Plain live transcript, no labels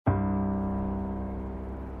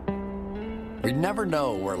We never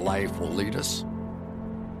know where life will lead us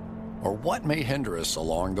or what may hinder us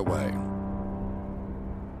along the way.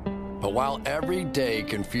 But while every day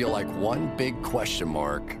can feel like one big question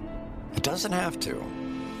mark, it doesn't have to.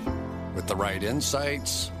 With the right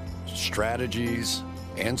insights, strategies,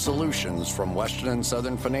 and solutions from Western and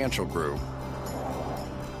Southern Financial Group,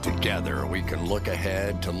 together we can look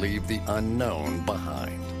ahead to leave the unknown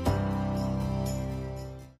behind.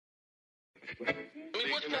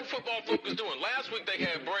 What's Pro Football Focus doing? Last week they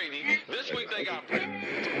had Brady. This week they got Brady.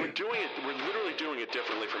 We're literally doing it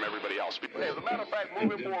differently from everybody else. As a matter of fact,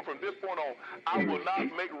 moving forward from this point on, I will not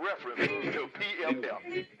make reference to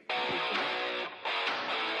PFF.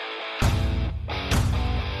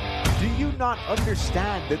 Do you not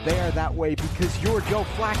understand that they are that way because you're Joe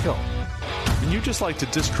Flacco? And you just like to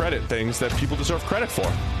discredit things that people deserve credit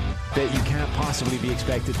for. That you can't possibly be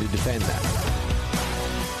expected to defend that.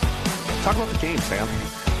 Talk about the game, Sam.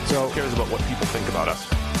 So, who cares about what people think about us?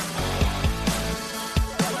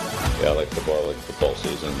 Yeah, I like football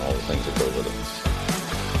season, and all the things that go with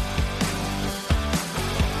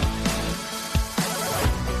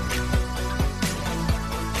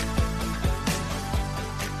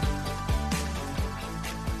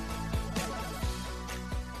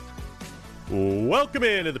it. Welcome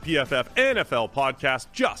into the PFF NFL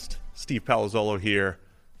podcast. Just Steve Palazzolo here.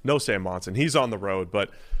 No Sam Monson. He's on the road,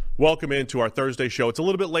 but welcome into our Thursday show. It's a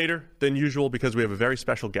little bit later than usual because we have a very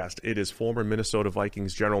special guest. It is former Minnesota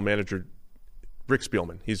Vikings general manager Rick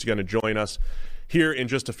Spielman. He's going to join us here in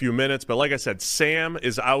just a few minutes. But like I said, Sam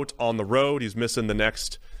is out on the road. He's missing the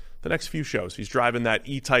next few shows. He's driving that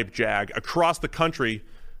E-Type Jag across the country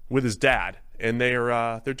with his dad, and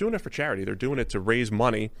they're doing it for charity. They're doing it to raise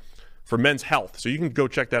money for men's health. So you can go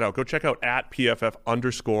check that out. Go check out at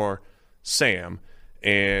PFF_Sam.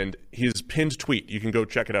 And his pinned tweet, you can go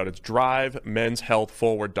check it out. It's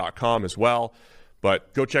drivemenshealthforward.com as well.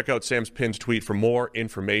 But go check out Sam's pinned tweet for more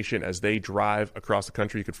information as they drive across the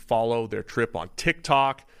country. You could follow their trip on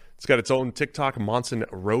TikTok. It's got its own TikTok, Monson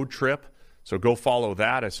Road Trip. So go follow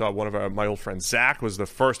that. I saw one of my old friends, Zach, was the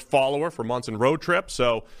first follower for Monson Road Trip.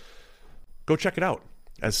 So go check it out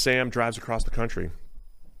as Sam drives across the country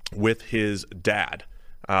with his dad.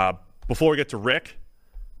 Before we get to Rick,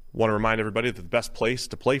 want to remind everybody that the best place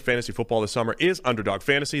to play fantasy football this summer is Underdog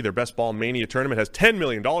Fantasy. Their Best Ball Mania tournament has $10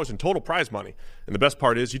 million in total prize money. And the best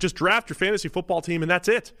part is you just draft your fantasy football team and that's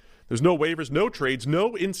it. There's no waivers, no trades,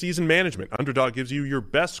 no in-season management. Underdog gives you your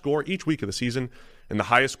best score each week of the season, and the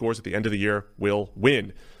highest scores at the end of the year will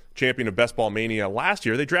win. Champion of Best Ball Mania last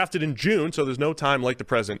year, they drafted in June, so there's no time like the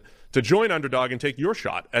present to join Underdog and take your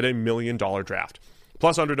shot at $1 million draft.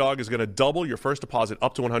 Plus, Underdog is going to double your first deposit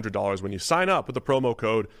up to $100 when you sign up with the promo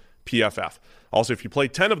code PFF. Also, if you play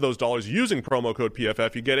 10 of those dollars using promo code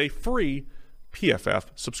PFF, you get a free PFF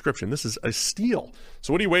subscription. This is a steal.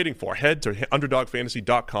 So what are you waiting for? Head to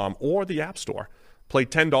UnderdogFantasy.com or the App Store. Play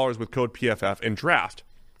 $10 with code PFF and draft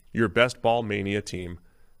your Best Ball Mania team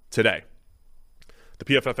today. The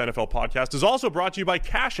PFF NFL podcast is also brought to you by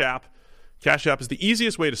Cash App. Cash App is the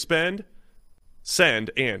easiest way to spend, send,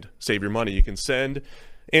 and save your money. You can send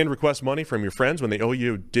and request money from your friends when they owe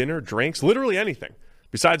you dinner, drinks, literally anything.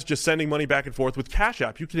 Besides just sending money back and forth with Cash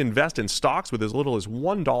App, you can invest in stocks with as little as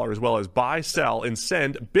 $1, as well as buy, sell, and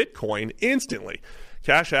send Bitcoin instantly.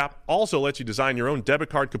 Cash App also lets you design your own debit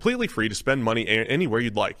card completely free to spend money anywhere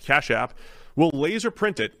you'd like. Cash App will laser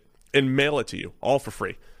print it and mail it to you, all for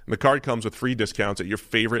free. And the card comes with free discounts at your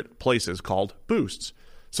favorite places called Boosts.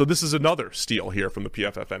 So this is another steal here from the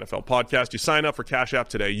PFF NFL podcast. You sign up for Cash App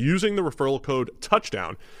today using the referral code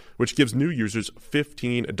TOUCHDOWN, which gives new users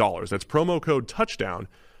 $15. That's promo code TOUCHDOWN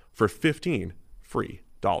for $15 free.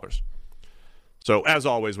 So as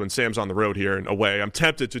always, when Sam's on the road here and away, I'm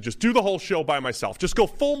tempted to just do the whole show by myself. Just go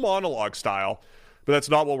full monologue style. But that's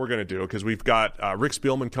not what we're going to do because we've got Rick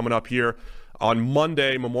Spielman coming up here. On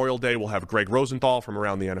Monday, Memorial Day, we'll have Greg Rosenthal from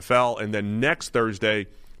around the NFL. And then next Thursday,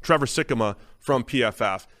 Trevor Sikkema from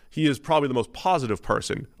PFF. He is probably the most positive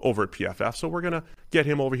person over at PFF, so we're going to get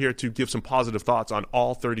him over here to give some positive thoughts on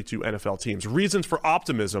all 32 NFL teams. Reasons for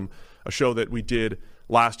Optimism, a show that we did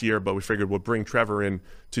last year, but we figured we'll bring Trevor in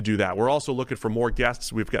to do that. We're also looking for more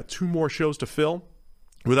guests. We've got 2 more shows to fill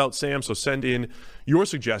without Sam, so send in your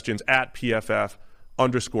suggestions at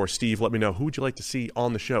PFF_Steve. Let me know who would you like to see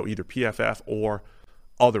on the show, either PFF or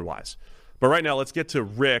otherwise. But right now, let's get to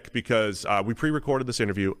Rick because we pre-recorded this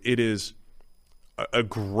interview. It is a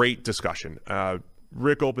great discussion.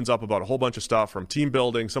 Rick opens up about a whole bunch of stuff from team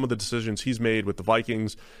building, some of the decisions he's made with the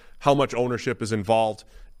Vikings, how much ownership is involved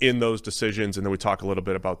in those decisions, and then we talk a little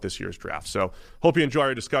bit about this year's draft. So hope you enjoy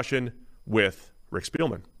our discussion with Rick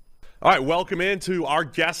Spielman. All right, welcome into our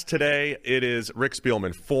guest today. It is Rick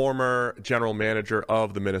Spielman, former general manager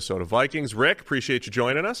of the Minnesota Vikings. Rick, appreciate you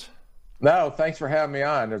joining us. No, thanks for having me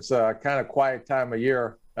on. It's a kind of quiet time of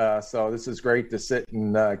year, so this is great to sit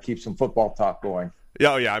and keep some football talk going.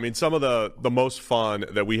 Yeah. I mean, some of the most fun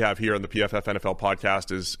that we have here on the PFF NFL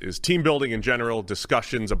podcast is team building in general,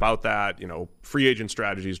 discussions about that, free agent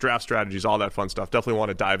strategies, draft strategies, all that fun stuff. Definitely want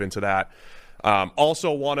to dive into that.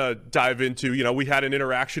 Also want to dive into, we had an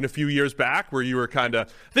interaction a few years back where you were I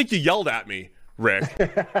think you yelled at me, Rick,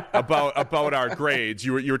 about our grades.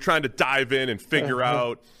 You were trying to dive in and figure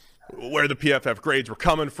out where the PFF grades were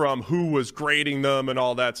coming from, who was grading them, and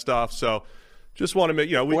all that stuff. So just want to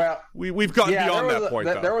make, we've gotten beyond that point.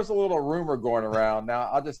 There was a little rumor going around. Now,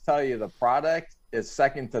 I'll just tell you, the product is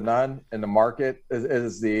second to none in the market.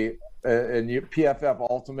 PFF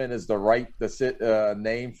Ultimate is the right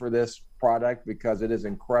name for this product because it is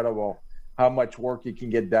incredible how much work you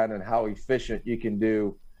can get done and how efficient you can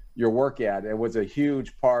do your work at. It was a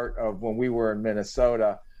huge part of when we were in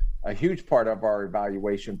Minnesota, a huge part of our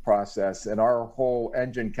evaluation process, and our whole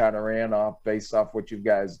engine kind of ran off based off what you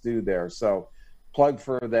guys do there. So plug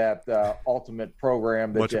for that ultimate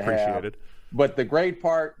program that much you appreciated. have. But the grade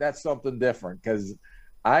part, that's something different because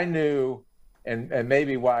I knew, and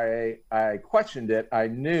maybe why I questioned it, I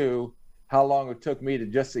knew how long it took me to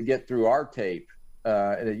get through our tape.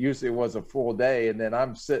 And it usually was a full day. And then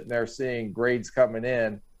I'm sitting there seeing grades coming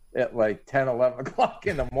in at like 10, 11 o'clock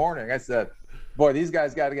in the morning. I said, boy, these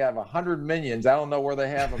guys got to have 100 minions. I don't know where they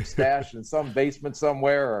have them stashed in some basement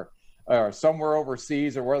somewhere or somewhere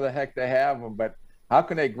overseas or where the heck they have them. But how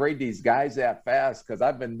can they grade these guys that fast? Because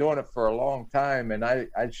I've been doing it for a long time, and I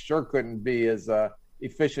sure couldn't be as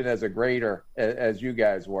efficient as a grader as you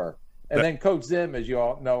guys were. And then Coach Zim, as you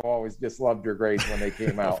all know, always just loved your grades when they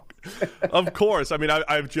came out. Of course. I mean,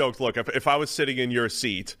 I've joked, look, if I was sitting in your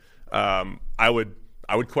seat, I would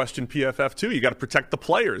question PFF too. You got to protect the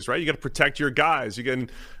players, right? You got to protect your guys. You can,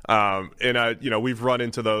 we've run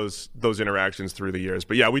into those interactions through the years.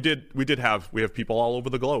 But yeah, we have people all over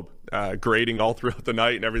the globe grading all throughout the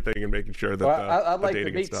night and everything, and making sure that I'd like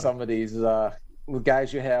to meet some of these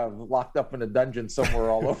guys you have locked up in a dungeon somewhere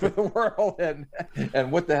all over the world,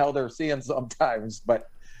 and what the hell they're seeing sometimes. But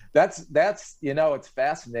that's it's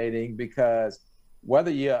fascinating because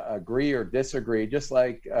whether you agree or disagree, just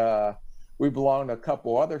like we belong to a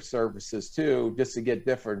couple other services too, just to get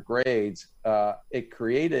different grades. It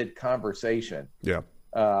created conversation. Yeah.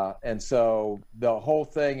 And so the whole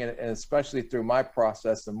thing, and especially through my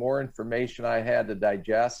process, the more information I had to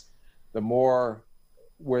digest, the more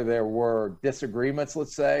where there were disagreements,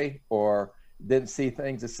 let's say, or didn't see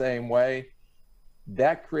things the same way,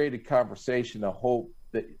 that created conversation. I hope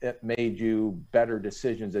that it made you better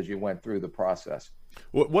decisions as you went through the process.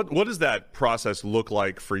 What does that process look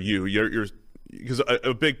like for you? Because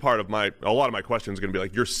a big part of a lot of my question is going to be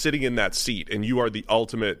like, you're sitting in that seat and you are the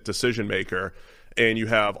ultimate decision maker, and you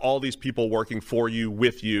have all these people working for you,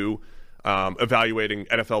 with you, evaluating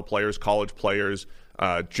NFL players, college players,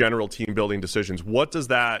 general team building decisions. What does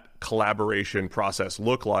that collaboration process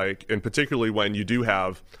look like? And particularly when you do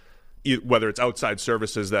have, whether it's outside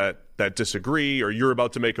services that disagree, or you're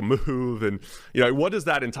about to make a move, and what does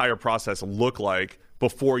that entire process look like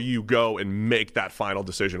before you go and make that final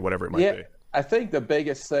decision, whatever it might be? I think the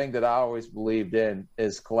biggest thing that I always believed in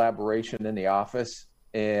is collaboration in the office,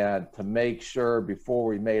 and to make sure before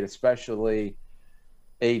we made especially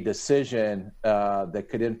a decision that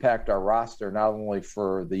could impact our roster, not only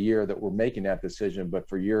for the year that we're making that decision, but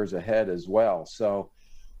for years ahead as well. So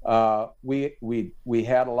we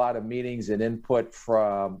had a lot of meetings and input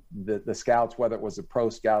from the scouts, whether it was the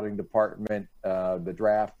pro scouting department, the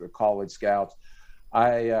draft, or college scouts.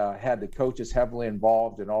 I had the coaches heavily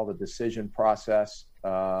involved in all the decision process.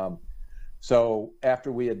 So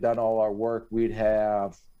after we had done all our work, we'd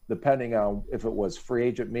have, depending on if it was free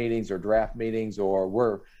agent meetings or draft meetings, or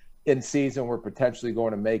we're in season, we're potentially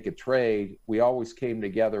going to make a trade, we always came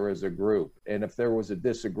together as a group. And if there was a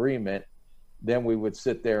disagreement, then we would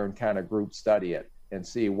sit there and kind of group study it and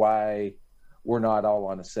see why we're not all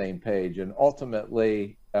on the same page. And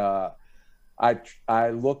ultimately, I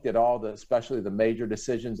looked at especially the major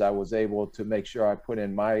decisions. I was able to make sure I put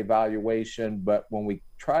in my evaluation. But when we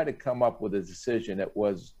try to come up with a decision, it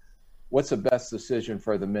was, what's the best decision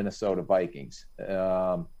for the Minnesota Vikings?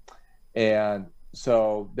 And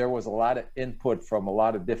so there was a lot of input from a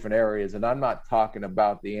lot of different areas. And I'm not talking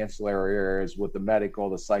about the ancillary areas with the medical,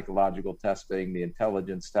 the psychological testing, the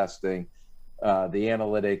intelligence testing, the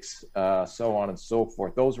analytics, so on and so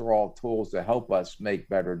forth. Those are all tools to help us make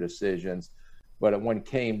better decisions. But when it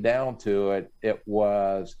came down to it, it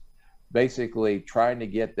was basically trying to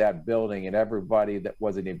get that building and everybody that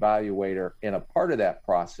was an evaluator in a part of that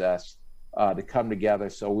process to come together.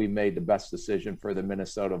 So we made the best decision for the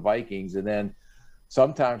Minnesota Vikings. And then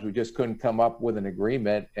sometimes we just couldn't come up with an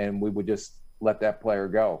agreement, and we would just let that player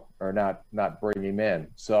go or not bring him in.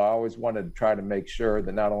 So I always wanted to try to make sure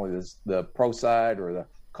that not only the pro side or the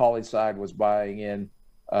college side was buying in,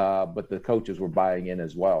 but the coaches were buying in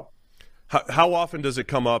as well. How often does it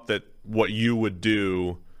come up that what you would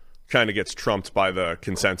do kind of gets trumped by the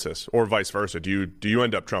consensus, or vice versa? Do you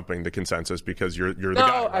end up trumping the consensus because you're the guy?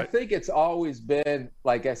 No, right? I think it's always been,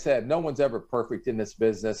 like I said, no one's ever perfect in this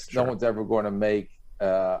business. Sure. No one's ever going to make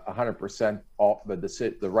 100% all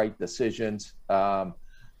the right decisions. But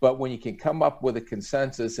when you can come up with a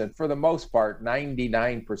consensus, and for the most part,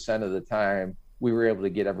 99% of the time, we were able to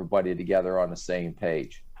get everybody together on the same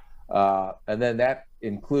page. And then that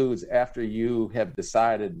includes after you have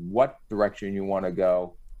decided what direction you want to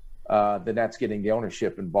go, then that's getting the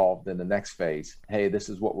ownership involved in the next phase. Hey, this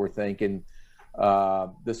is what we're thinking.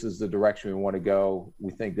 This is the direction we want to go.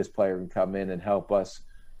 We think this player can come in and help us.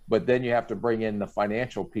 But then you have to bring in the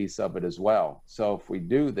financial piece of it as well. So if we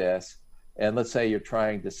do this, and let's say you're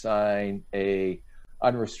trying to sign a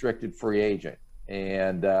unrestricted free agent,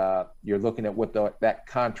 and you're looking at what that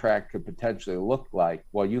contract could potentially look like,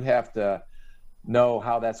 well, you have to know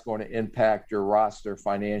how that's going to impact your roster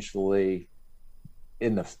financially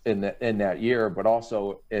in that year, but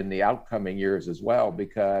also in the outcoming years as well,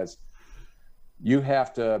 because you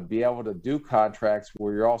have to be able to do contracts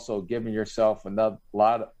where you're also giving yourself enough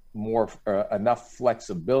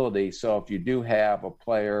flexibility. So if you do have a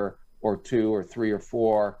player or two or three or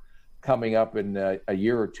four coming up in a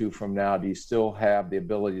year or two from now, do you still have the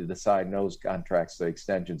ability to sign those contracts to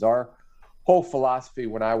extensions? Our whole philosophy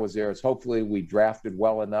when I was there is hopefully we drafted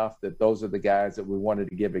well enough that those are the guys that we wanted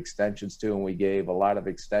to give extensions to, and we gave a lot of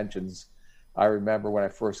extensions. I remember when I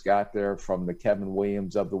first got there, from the Kevin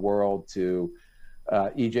Williams of the world to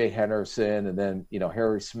E.J. Henderson, and then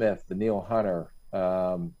Harry Smith, the Neil Hunter,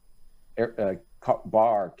 Barr,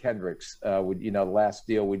 Kendricks. The last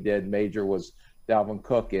deal we did major was Dalvin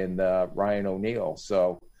Cook and Brian O'Neill.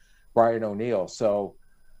 So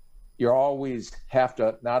you always have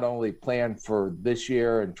to not only plan for this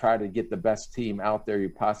year and try to get the best team out there you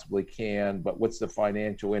possibly can, but what's the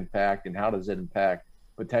financial impact and how does it impact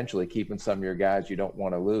potentially keeping some of your guys you don't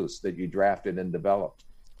want to lose that you drafted and developed.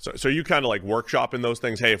 So you kind of like workshopping those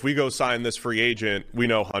things. Hey, if we go sign this free agent, we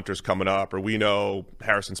know Hunter's coming up, or we know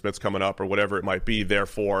Harrison Smith's coming up, or whatever it might be.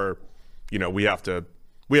 Therefore, we have to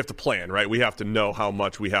plan, right? We have to know how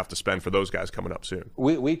much we have to spend for those guys coming up soon.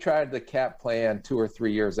 We tried to cap plan 2 or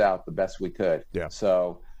 3 years out the best we could. Yeah.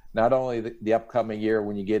 So not only the upcoming year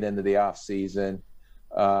when you get into the off season,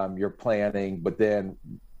 you're planning, but then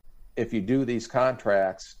if you do these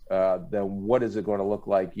contracts, then what is it going to look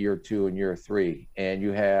like year 2 and year 3? And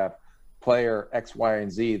you have player X, Y, and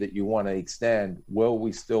Z that you want to extend. Will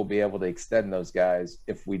we still be able to extend those guys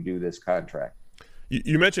if we do this contract?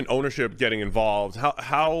 You mentioned ownership getting involved.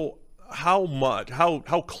 How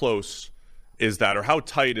close is that, or how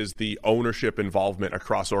tight is the ownership involvement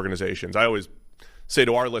across organizations? I always say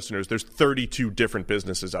to our listeners, there's 32 different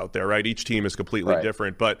businesses out there, right? Each team is completely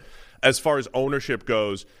different. But as far as ownership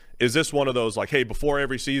goes, is this one of those like, hey, before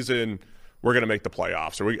every season we're going to make the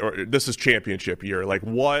playoffs, or this is championship year? Like,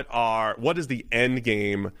 what is the end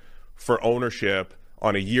game for ownership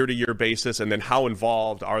on a year-to-year basis, and then how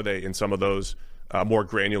involved are they in some of those more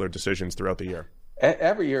granular decisions throughout the year?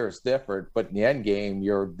 Every year is different, but in the end game,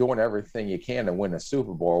 you're doing everything you can to win a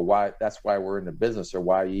Super Bowl. That's why we're in the business, or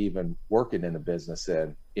why you even working in the business.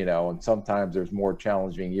 And sometimes there's more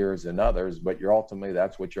challenging years than others, but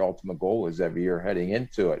that's what your ultimate goal is every year heading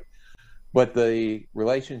into it. But the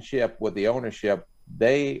relationship with the ownership,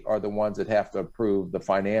 they are the ones that have to approve the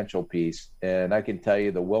financial piece. And I can tell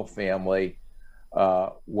you the Will family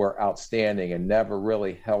were outstanding and never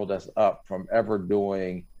really held us up from ever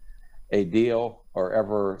doing a deal or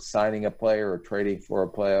ever signing a player or trading for a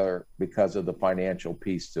player because of the financial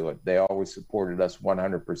piece to it. They always supported us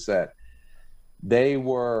 100%. They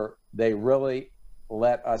really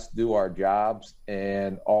let us do our jobs,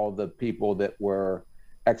 and all the people that were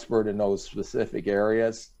expert in those specific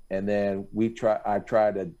areas. And then I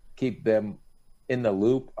try to keep them in the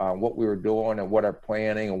loop on what we were doing and what our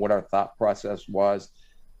planning and what our thought process was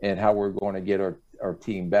and how we're going to get our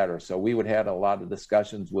team better. So we would have a lot of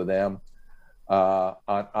discussions with them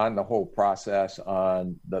on the whole process,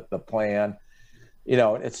 on the plan.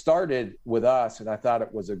 It started with us, and I thought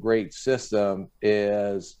it was a great system,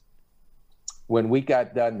 is when we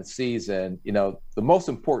got done the season, the most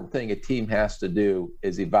important thing a team has to do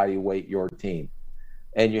is evaluate your team.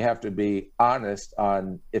 And you have to be honest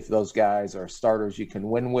on if those guys are starters you can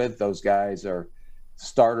win with. Those guys are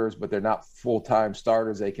starters, but they're not full-time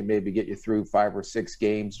starters. They can maybe get you through 5 or 6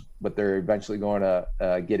 games, but they're eventually going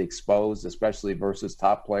to get exposed, especially versus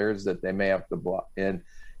top players that they may have to block, and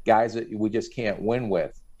guys that we just can't win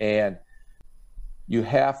with. And you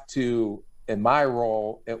have to, in my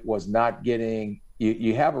role, it was not getting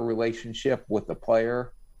you have a relationship with the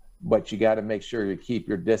player, but you got to make sure you keep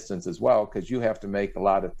your distance as well, because you have to make a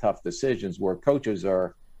lot of tough decisions where coaches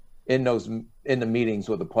are in the meetings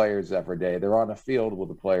with the players every day. They're on the field with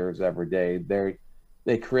the players every day.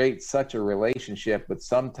 They create such a relationship, but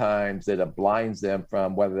sometimes it blinds them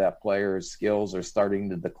from whether that player's skills are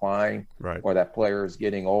starting to decline, right, or that player is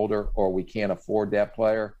getting older, or we can't afford that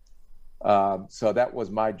player. So that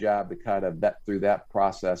was my job to kind of vet through that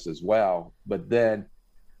process as well. But then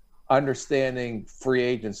understanding free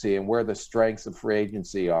agency and where the strengths of free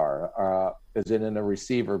agency are. Is it in the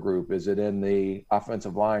receiver group? Is it in the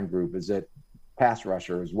offensive line group? Is it pass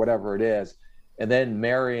rushers? Whatever it is. And then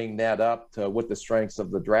marrying that up to what the strengths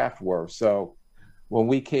of the draft were. So when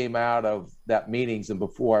we came out of that meetings and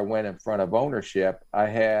before I went in front of ownership, I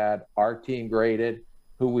had our team graded,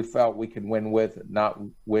 who we felt we could win with, not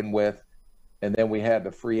win with. And then we had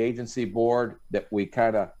the free agency board that we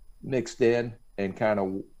kind of mixed in and kind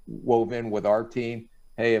of wove in with our team.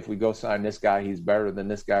 Hey, if we go sign this guy, he's better than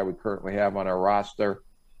this guy we currently have on our roster.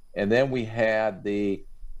 And then we had the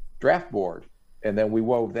draft board, and then we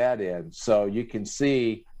wove that in. So you can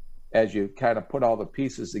see as you kind of put all the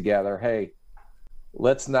pieces together, hey,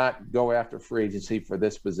 let's not go after free agency for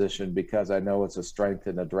this position because I know it's a strength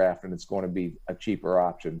in the draft and it's going to be a cheaper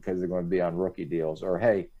option because they're going to be on rookie deals. Or,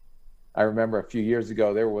 hey, I remember a few years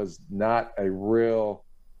ago, there was not a real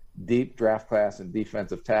deep draft class in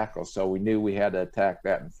defensive tackle. So we knew we had to attack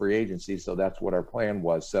that in free agency. So that's what our plan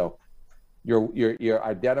was. So you're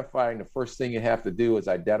identifying, the first thing you have to do is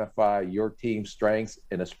identify your team's strengths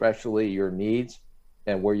and especially your needs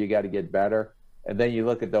and where you got to get better. And then you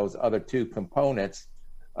look at those other 2 components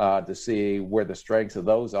to see where the strengths of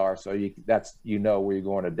those are. So where you're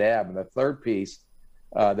going to dab. And the third piece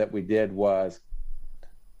that we did was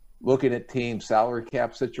looking at team salary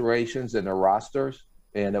cap situations and their rosters.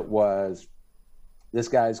 And it was, this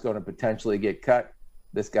guy's going to potentially get cut.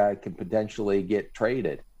 This guy can potentially get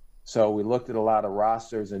traded. So we looked at a lot of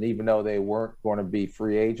rosters, and even though they weren't going to be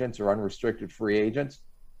free agents or unrestricted free agents,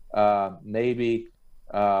 maybe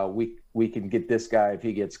we can get this guy if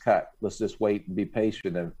he gets cut. Let's just wait and be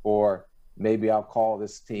patient. Or maybe I'll call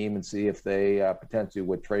this team and see if they potentially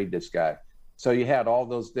would trade this guy. So you had all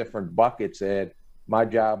those different buckets, and my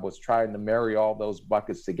job was trying to marry all those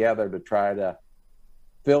buckets together to try to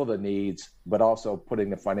fill the needs, but also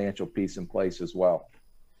putting the financial piece in place as well.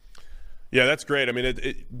 Yeah, that's great. I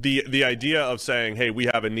mean, the idea of saying, hey, we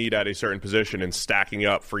have a need at a certain position and stacking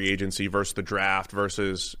up free agency versus the draft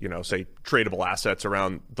versus, say, tradable assets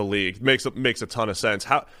around the league makes a ton of sense.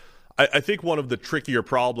 I think one of the trickier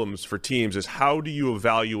problems for teams is how do you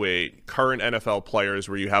evaluate current NFL players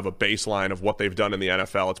where you have a baseline of what they've done in the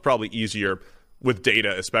NFL? It's probably easier with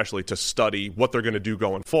data, especially, to study what they're going to do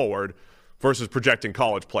going forward versus projecting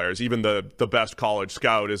college players. Even the best college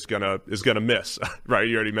scout is gonna miss, right?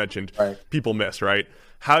 You already mentioned people miss, right?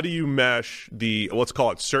 How do you mesh the, let's call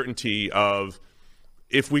it, certainty of,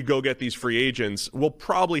 if we go get these free agents, we'll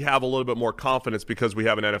probably have a little bit more confidence because we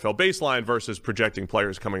have an NFL baseline versus projecting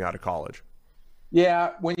players coming out of college?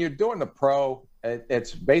 Yeah, when you're doing the pro,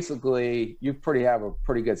 it's basically you have a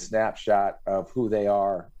pretty good snapshot of who they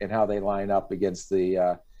are and how they line up against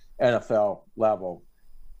the NFL level.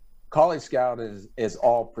 College scout is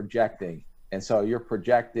all projecting. And so you're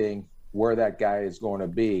projecting where that guy is going to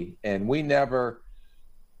be. And we never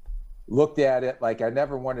looked at it like, I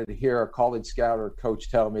never wanted to hear a college scout or coach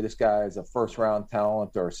tell me this guy is a first-round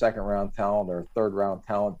talent or a second-round talent or a third-round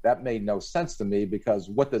talent. That made no sense to me, because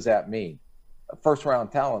what does that mean? A first-round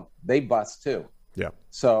talent, they bust too. Yeah.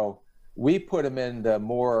 So we put them in the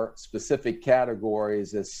more specific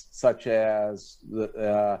categories, such as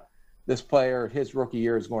this player, his rookie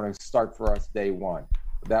year is going to start for us day one.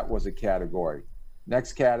 That was a category.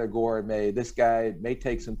 Next category, this guy may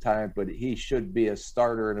take some time, but he should be a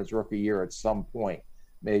starter in his rookie year at some point,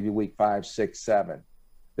 maybe week 5, 6, 7.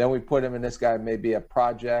 Then we put him in, this guy may be a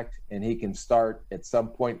project, and he can start at some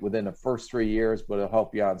point within the first 3 years, but it'll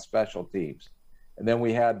help you on special teams. And then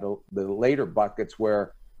we had the later buckets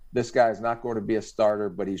where this guy's not going to be a starter,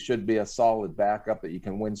 but he should be a solid backup that you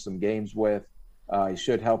can win some games with. He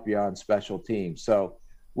should help you on special teams. So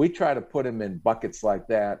we try to put him in buckets like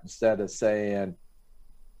that instead of saying,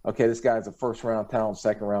 okay, this guy's a first-round talent,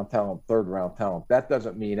 second-round talent, third-round talent. That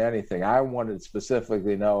doesn't mean anything. I wanted to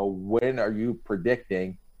specifically know, when are you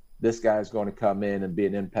predicting this guy's going to come in and be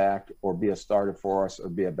an impact or be a starter for us or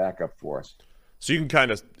be a backup for us? So you can kind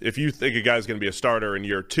of, if you think a guy's going to be a starter in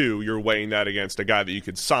year 2, you're weighing that against a guy that you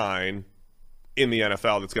could sign in the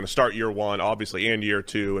NFL that's going to start year 1, obviously, and year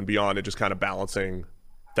 2 and beyond, and just kind of balancing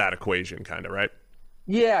that equation, kind of, right?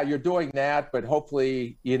 Yeah, you're doing that, but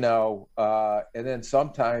hopefully, and then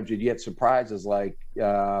sometimes you get surprises like,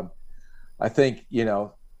 I think,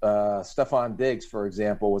 Stephon Diggs, for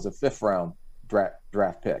example, was a 5th-round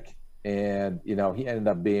draft pick. And, he ended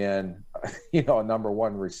up being, a number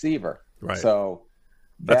 1 receiver. Right. So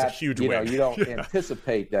that's a huge win. You don't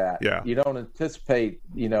anticipate that. Yeah. You don't anticipate,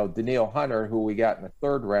 Danielle Hunter, who we got in the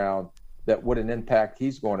 3rd round, that what an impact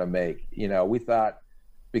he's going to make. We thought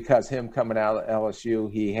because him coming out of LSU,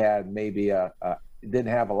 he had maybe didn't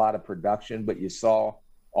have a lot of production, but you saw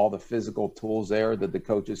all the physical tools there that the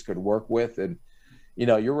coaches could work with. And,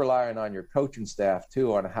 you're relying on your coaching staff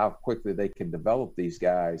too, on how quickly they can develop these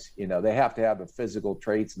guys. They have to have the physical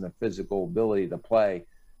traits and the physical ability to play.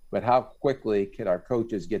 But how quickly can our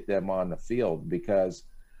coaches get them on the field? Because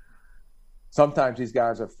sometimes these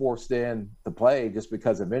guys are forced in to play just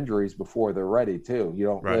because of injuries before they're ready too. You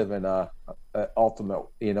don't live in a ultimate,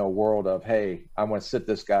 world of, hey, I'm going to sit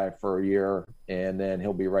this guy for a year and then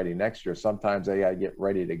he'll be ready next year. Sometimes they got to get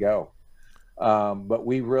ready to go. But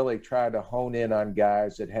we really try to hone in on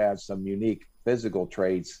guys that have some unique physical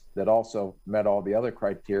traits that also met all the other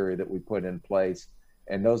criteria that we put in place.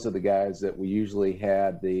 And those are the guys that we usually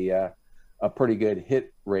had a pretty good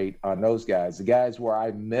hit rate on those guys. The guys where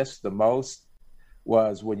I missed the most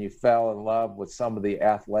was when you fell in love with some of the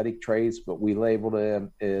athletic traits, but we labeled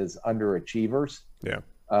them as underachievers. Yeah.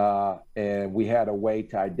 And we had a way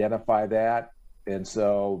to identify that. And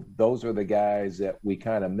so those are the guys that we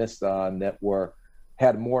kind of missed on, that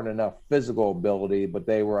had more than enough physical ability, but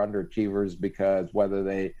they were underachievers because whether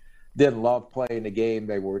they didn't love playing the game,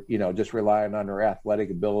 they were, just relying on their athletic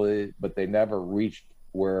ability, but they never reached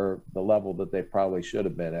where the level that they probably should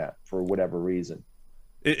have been at for whatever reason.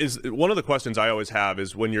 Is one of the questions I always have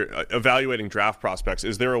is, when you're evaluating draft prospects,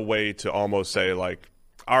 is there a way to almost say, like,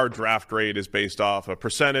 our draft grade is based off a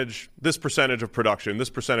percentage, this percentage of production, this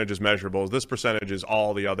percentage is measurables, this percentage is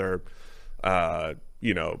all the other,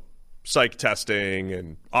 psych testing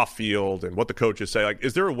and off field and what the coaches say? Like,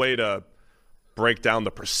 is there a way to break down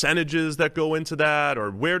the percentages that go into that? Or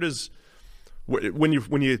where does, when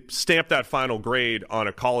you stamp that final grade on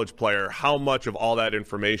a college player, how much of all that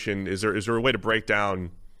information is there a way to break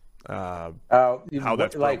down how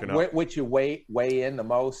that's broken up? Which you weigh in the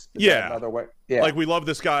most? Another way? Yeah. Like, we love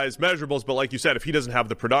this guy's measurables, but like you said, if he doesn't have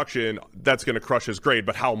the production, that's going to crush his grade.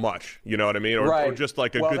 But how much? You know what I mean? Or just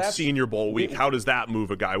like a good Senior Bowl week. How does that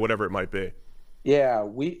move a guy, whatever it might be? Yeah,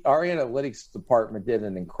 our analytics department did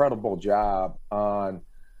an incredible job on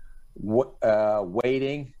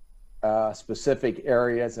weighting specific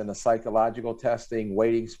areas in the psychological testing,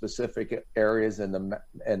 weighting specific areas in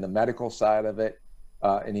the medical side of it,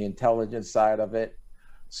 and the intelligence side of it.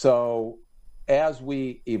 So as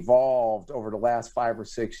we evolved over the last 5 or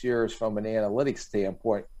 6 years from an analytics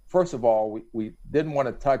standpoint, first of all, we didn't want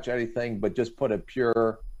to touch anything but just put a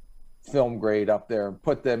pure film grade up there and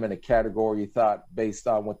put them in a category you thought based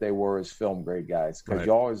on what they were as film grade guys. Because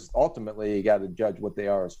you always, ultimately, you got to judge what they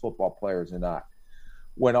are as football players or not.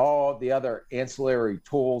 When all the other ancillary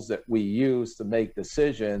tools that we use to make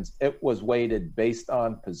decisions, it was weighted based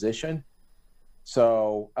on position.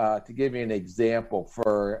 So to give you an example,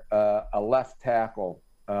 for a left tackle,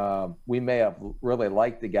 we may have really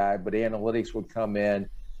liked the guy, but analytics would come in,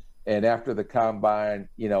 and after the combine,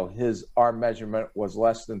 his arm measurement was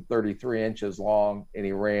less than 33 inches long, and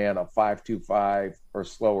he ran a 5.25 or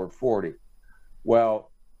slower 40.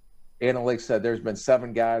 Well, analytics said there's been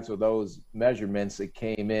 7 guys with those measurements that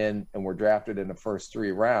came in and were drafted in the first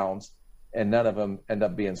 3 rounds, and none of them end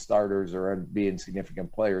up being starters or being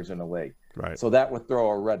significant players in the league. Right. So that would throw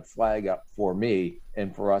a red flag up for me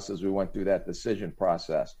and for us as we went through that decision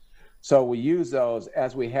process. So we use those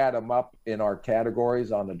as we had them up in our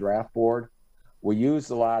categories on the draft board. We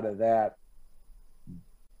used a lot of that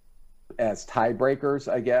as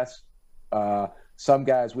tiebreakers, I guess. Some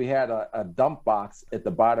guys, we had a dump box at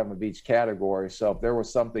the bottom of each category. So if there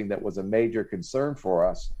was something that was a major concern for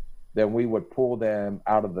us, then we would pull them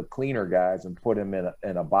out of the cleaner guys and put them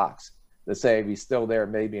in a box to say if he's still there,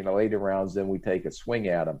 maybe in the later rounds, then we take a swing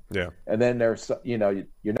at him. Yeah. And then there's, you're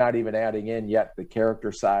not even adding in yet the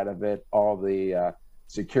character side of it, all the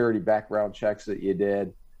security background checks that you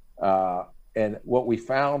did. And what we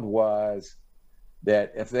found was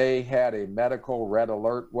that if they had a medical red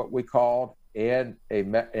alert, what we called, and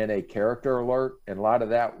a character alert, and a lot of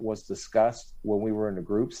that was discussed when we were in the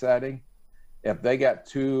group setting, if they got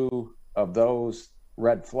 2 of those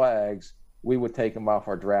red flags, we would take them off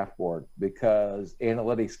our draft board, because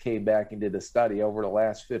analytics came back and did a study over the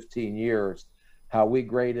last 15 years how we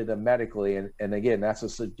graded them medically. And again, that's a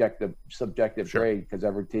subjective Sure. grade, because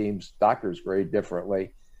every team's doctors grade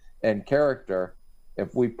differently. And character,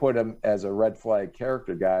 if we put him as a red flag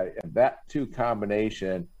character guy, and that 2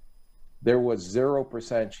 combination, there was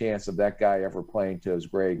 0% chance of that guy ever playing to his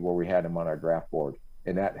grade where we had him on our draft board.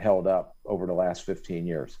 And that held up over the last 15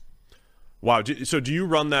 years. Wow. So do you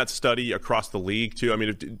run that study across the league too? I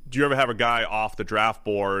mean, do you ever have a guy off the draft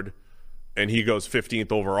board and he goes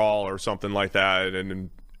 15th overall or something like that, and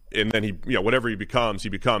then he, whatever he becomes,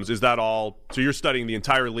 Is that all? So you're studying the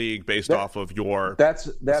entire league based off of your. That's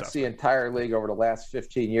the entire league over the last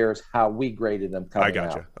 15 years, how we graded them coming out. I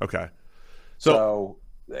gotcha. Okay. So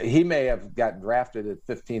he may have gotten drafted at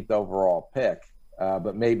 15th overall pick,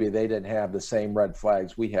 but maybe they didn't have the same red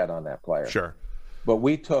flags we had on that player. Sure. But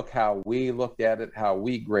we took how we looked at it, how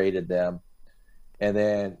we graded them, and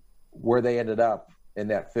then where they ended up in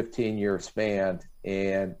that 15-year span.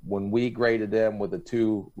 And when we graded them with the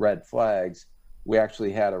 2 red flags, we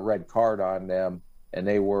actually had a red card on them, and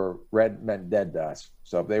they were red, meant dead to us.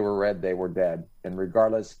 So if they were red, they were dead. And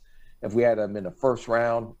regardless, if we had them in the first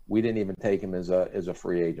round, we didn't even take him as a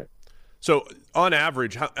free agent. So on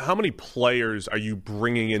average, how many players are you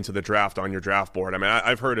bringing into the draft on your draft board? I mean,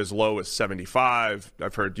 I've heard as low as 75.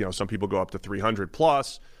 I've heard, some people go up to 300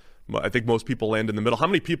 plus. I think most people land in the middle. How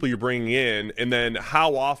many people you're bringing in, and then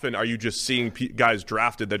how often are you just seeing guys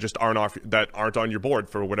drafted that just aren't on your board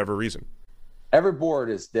for whatever reason? Every board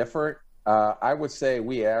is different. I would say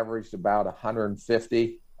we averaged about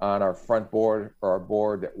 150 on our front board, or our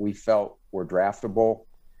board that we felt were draftable,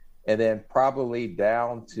 and then probably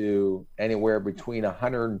down to anywhere between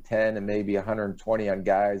 110 and maybe 120 on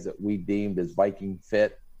guys that we deemed as Viking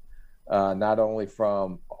fit, not only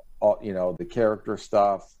from the character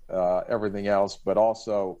stuff, everything else, but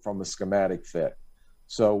also from a schematic fit.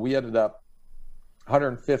 So we ended up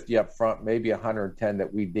 150 up front, maybe 110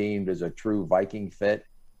 that we deemed as a true Viking fit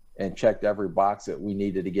and checked every box that we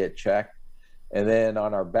needed to get checked. And then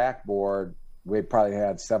on our backboard, we probably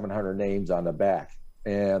had 700 names on the back.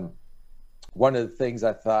 And one of the things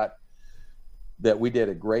I thought that we did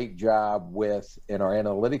a great job with, in our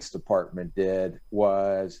analytics department did,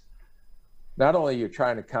 was not only you're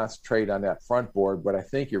trying to concentrate on that front board, but I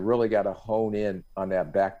think you really got to hone in on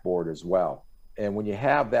that backboard as well. And when you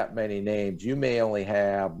have that many names, you may only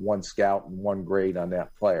have 1 scout and 1 grade on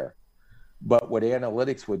that player. But what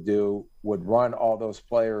analytics would do would run all those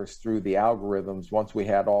players through the algorithms once we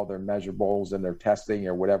had all their measurables and their testing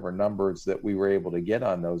or whatever numbers that we were able to get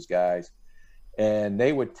on those guys. And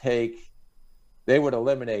they would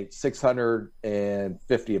eliminate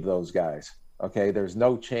 650 of those guys. Okay, there's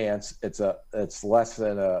no chance. It's less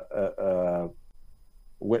than a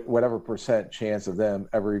whatever percent chance of them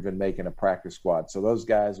ever even making a practice squad. So those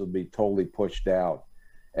guys would be totally pushed out.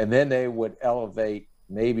 And then they would elevate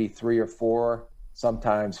maybe 3 or 4,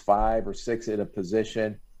 sometimes 5 or 6 in a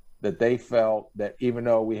position that they felt that even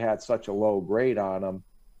though we had such a low grade on them,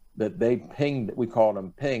 that they pinged, we called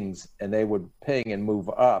them pings, and they would ping and move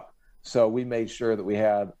up. So we made sure that we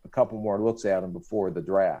had a couple more looks at them before the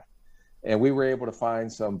draft. And we were able to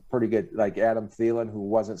find some pretty good, like Adam Thielen, who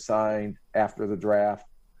wasn't signed after the draft.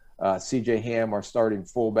 CJ Ham, our starting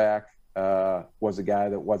fullback, was a guy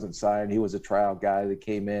that wasn't signed. He was a trial guy that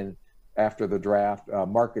came in after the draft.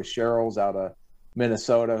 Marcus Sherrills out of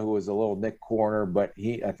Minnesota, who was a little nick corner, but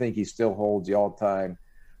I think he still holds the all-time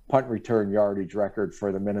punt return yardage record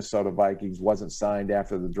for the Minnesota Vikings, wasn't signed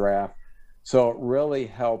after the draft. So it really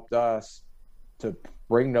helped us to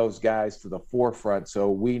bring those guys to the forefront,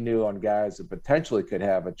 so we knew on guys that potentially could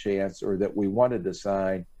have a chance or that we wanted to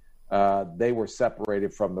sign, they were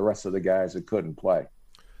separated from the rest of the guys that couldn't play.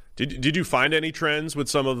 Did you find any trends with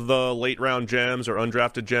some of the late round gems or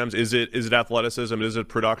undrafted gems? Is it athleticism? Is it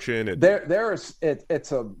production?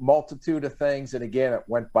 It's a multitude of things, and again, it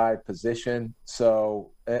went by position,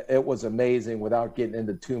 so it was amazing without getting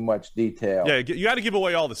into too much detail. Yeah, you got to give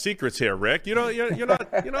away all the secrets here, Rick. You're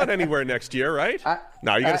not anywhere next year, right?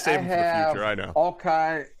 No, you got to save them for the future. I know. All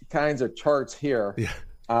kinds of charts here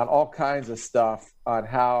on all kinds of stuff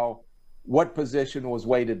on what position was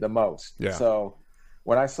weighted the most. Yeah. So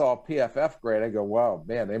when I saw a PFF grade, I go, wow,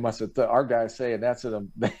 man, they must have our guys saying that's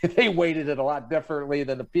they weighted it a lot differently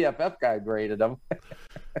than the PFF guy graded them.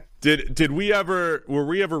 Were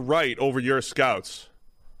we ever right over your scouts?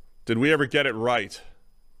 Did we ever get it right?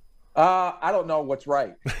 I don't know what's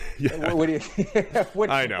right. Yeah. What do you, what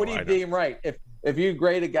I know. do you deem right? If you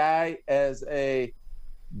grade a guy as a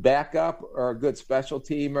backup or a good special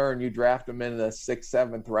teamer and you draft him in the 6th,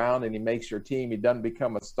 7th round and he makes your team, he doesn't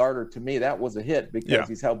become a starter. To me, that was a hit because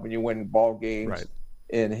he's helping you win ball games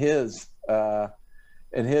in his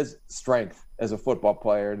strength as a football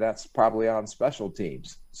player. That's probably on special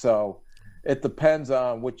teams. So it depends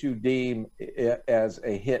on what you deem as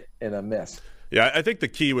a hit and a miss. Yeah, I think the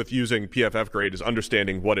key with using PFF grade is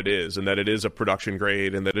understanding what it is and that it is a production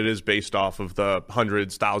grade and that it is based off of the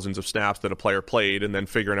hundreds, thousands of snaps that a player played and then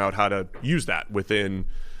figuring out how to use that within,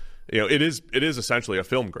 it is essentially a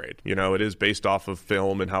film grade. It is based off of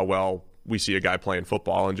film and how well we see a guy playing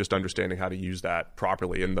football and just understanding how to use that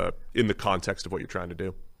properly in the context of what you're trying to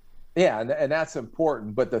do. Yeah, and that's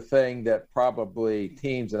important. But the thing that probably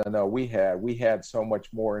teams, and I know we had so much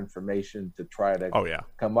more information to try to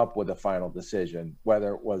come up with a final decision,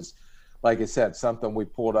 whether it was, like I said, something we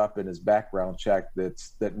pulled up in his background check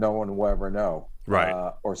that no one will ever know.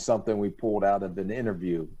 Right. Or something we pulled out of an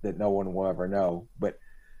interview that no one will ever know. But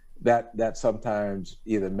that sometimes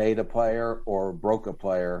either made a player or broke a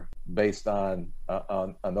player based on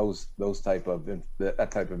those type of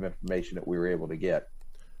information that we were able to get.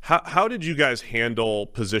 How did you guys handle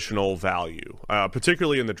positional value,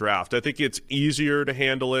 particularly in the draft? I think it's easier to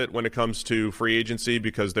handle it when it comes to free agency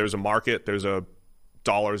because there's a market, there's a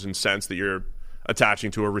dollars and cents that you're attaching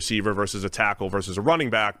to a receiver versus a tackle versus a running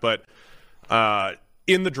back. But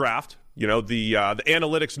in the draft, the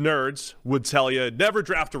analytics nerds would tell you never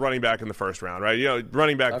draft a running back in the first round, right?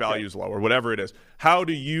 Running back value is low or whatever it is. How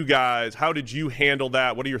did you handle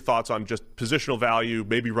that? What are your thoughts on just positional value,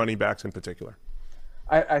 maybe running backs in particular?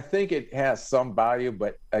 I think it has some value,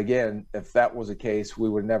 but again, if that was the case, we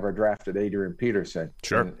would never have drafted Adrian Peterson.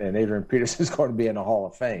 Sure. And Adrian Peterson is going to be in the Hall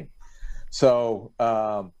of Fame. So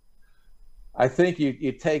I think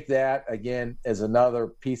you take that, again, as another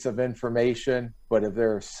piece of information. But if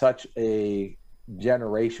there's such a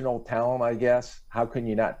generational talent, I guess, how can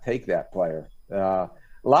you not take that player? A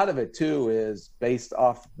lot of it, too, is based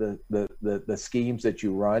off the schemes that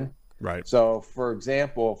you run. Right. So, for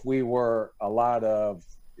example, if we were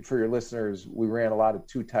for your listeners, we ran a lot of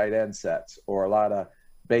 2 tight end sets or a lot of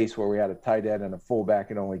base where we had a tight end and a fullback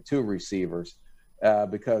and only 2 receivers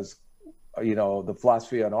because, the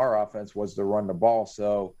philosophy on our offense was to run the ball.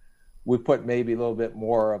 So we put maybe a little bit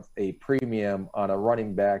more of a premium on a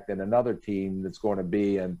running back than another team that's going to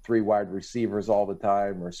be in 3 wide receivers all the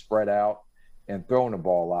time or spread out and throwing the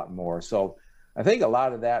ball a lot more. So I think a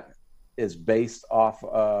lot of that is based off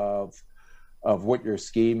of what your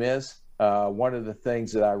scheme is. One of the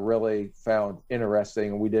things that I really found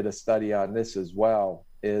interesting, and we did a study on this as well,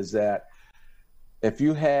 is that if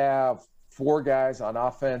you have 4 guys on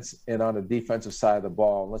offense and on the defensive side of the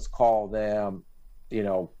ball, let's call them,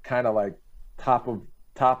 kind of like top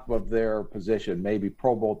of their position, maybe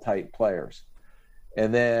Pro Bowl type players,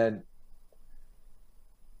 and then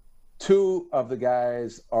 2 of the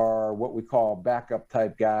guys are what we call backup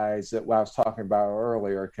type guys that I was talking about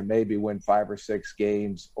earlier, can maybe win 5 or 6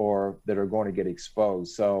 games or that are going to get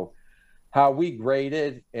exposed. So how we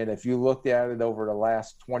graded, and if you looked at it over the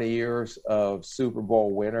last 20 years of Super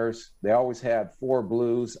Bowl winners, they always had 4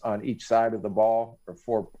 blues on each side of the ball or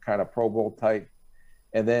 4 kind of Pro Bowl type.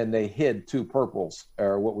 And then they hid 2 purples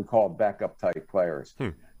or what we call backup type players.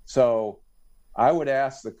 So I would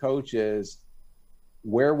ask the coaches,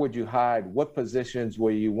 where would you hide? What positions will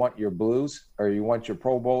you want your blues or you want your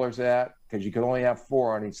Pro Bowlers at? Because you can only have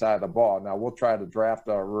 4 on each side of the ball. Now, we'll try to draft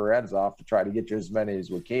our rear ends off to try to get you as many as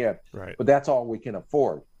we can. Right. But that's all we can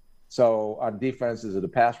afford. So on defense, is it a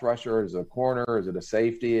pass rusher? Is it a corner? Is it a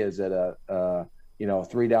safety? Is it a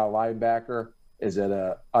 3-down linebacker? Is it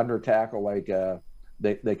a under tackle like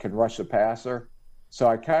they can rush the passer? So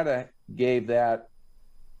I kind of gave that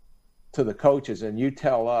to the coaches, and you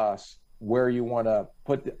tell us where you want to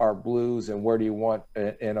put our blues and where do you want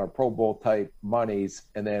in our Pro Bowl type monies,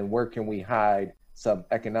 and then where can we hide some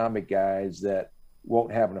economic guys that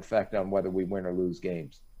won't have an effect on whether we win or lose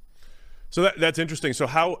games. So that's interesting. So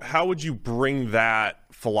how would you bring that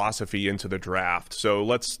philosophy into the draft? So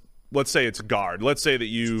let's say it's guard. Let's say that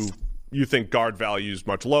you think guard value is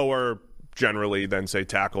much lower generally than, say,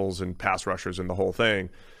 tackles and pass rushers and the whole thing.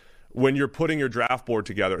 When you're putting your draft board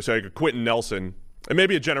together, so like a Quentin Nelson, and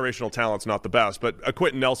maybe a generational talent's not the best, but a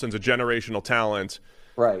Quentin Nelson's a generational talent.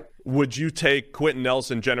 Right. Would you take Quentin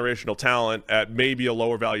Nelson, generational talent, at maybe a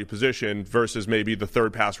lower value position versus maybe the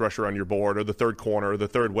 3rd pass rusher on your board or the 3rd corner or the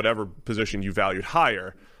 3rd whatever position you valued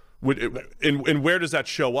higher? And where does that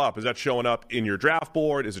show up? Is that showing up in your draft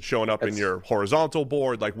board? Is it showing up in your horizontal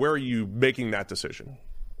board? Like, where are you making that decision?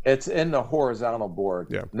 It's in the horizontal board.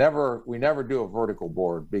 Yeah. We never do a vertical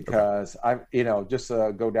board because just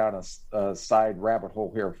go down a side rabbit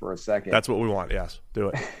hole here for a second. That's what we want. Yes,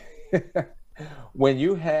 do it. When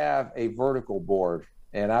you have a vertical board,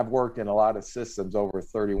 and I've worked in a lot of systems over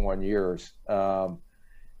 31 years, and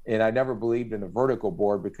I never believed in a vertical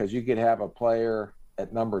board because you could have a player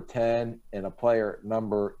at number 10 and a player at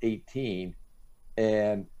number 18,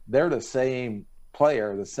 and they're the same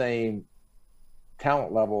player, the same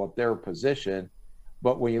talent level at their position,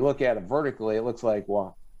 but when you look at it vertically, it looks like,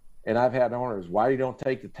 well, and I've had owners, why you don't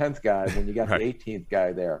take the 10th guy when you got right. the 18th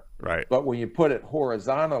guy there? Right. But when you put it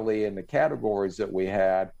horizontally in the categories that we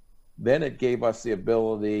had, then it gave us the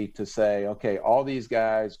ability to say, okay, all these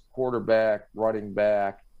guys, quarterback, running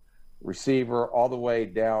back, receiver, all the way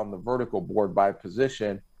down the vertical board by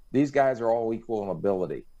position, these guys are all equal in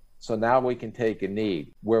ability. So now we can take a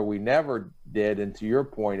need where we never did. And to your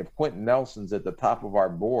point, if Quentin Nelson's at the top of our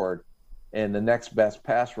board and the next best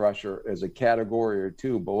pass rusher is a category or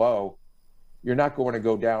two below, you're not going to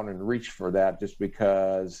go down and reach for that just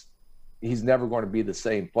because he's never going to be the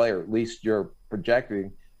same player. At least you're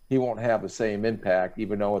projecting he won't have the same impact,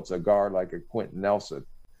 even though it's a guard like a Quentin Nelson.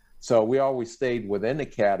 So we always stayed within the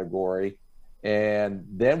category, and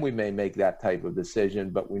then we may make that type of decision,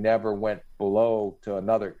 but we never went below to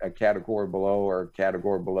a category below or a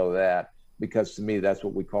category below that, because to me, that's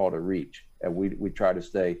what we call it a reach. And we try to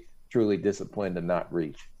stay truly disciplined and not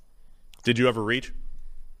reach. Did you ever reach?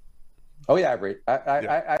 Oh yeah,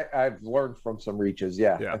 I've learned from some reaches.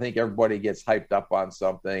 Yeah. I think everybody gets hyped up on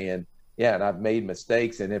something, and I've made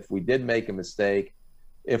mistakes. And if we did make a mistake,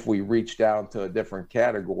 if we reach down to a different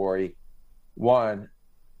category, one,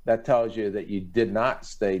 that tells you that you did not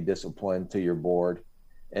stay disciplined to your board.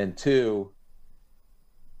 And two,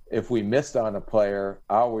 if we missed on a player,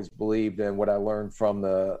 I always believed in what I learned from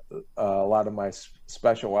a lot of my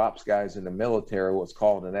special ops guys in the military, what's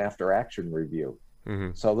called an after action review.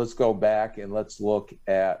 Mm-hmm. So let's go back and let's look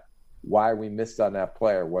at why we missed on that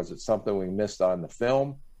player. Was it something we missed on the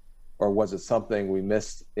film, or was it something we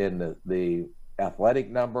missed in the athletic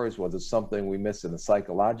numbers? Was it something we missed in the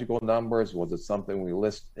psychological numbers? Was it something we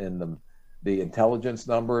missed in the intelligence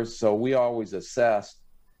numbers? So we always assess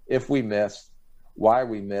if we missed, why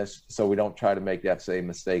we missed, so we don't try to make that same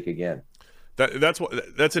mistake again.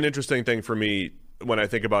 That's an interesting thing for me when I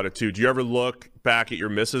think about it too. Do you ever look back at your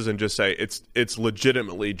misses and just say it's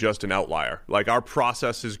legitimately just an outlier? Like, our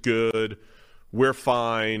process is good, we're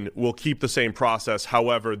fine, we'll keep the same process.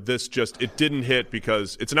 However, it didn't hit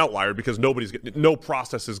because it's an outlier, because no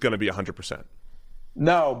process is going to be 100%.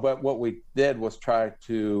 No, but what we did was try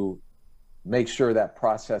to make sure that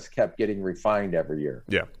process kept getting refined every year.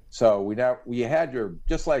 Yeah. So we had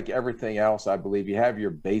just like everything else, I believe you have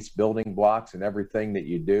your base building blocks and everything that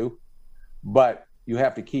you do, but you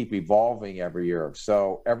have to keep evolving every year.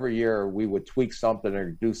 So every year we would tweak something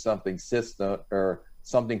or do something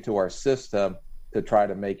to our system to try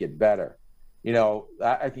to make it better.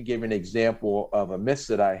 I can give you an example of a miss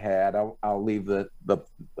that I had. I'll leave the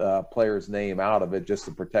player's name out of it just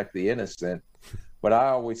to protect the innocent. But I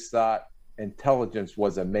always thought intelligence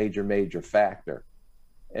was a major, major factor.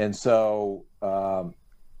 And so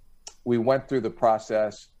we went through the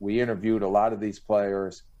process. We interviewed a lot of these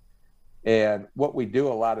players. And what we do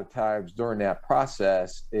a lot of times during that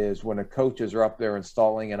process is when the coaches are up there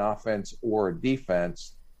installing an offense or a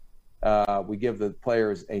defense, we give the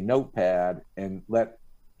players a notepad and let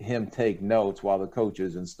him take notes while the coach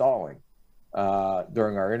is installing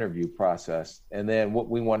during our interview process. And then what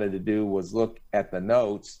we wanted to do was look at the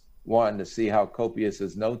notes, one, to see how copious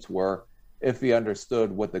his notes were, if he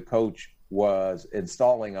understood what the coach was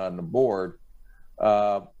installing on the board.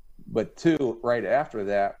 But two, right after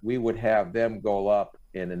that, we would have them go up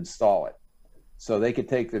and install it. So they could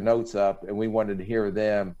take the notes up, and we wanted to hear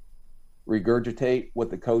them regurgitate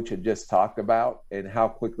what the coach had just talked about and how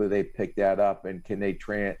quickly they picked that up, and can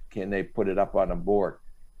they put it up on a board.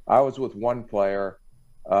 I was with one player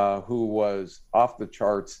who was off the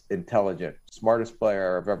charts intelligent, smartest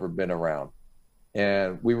player I've ever been around.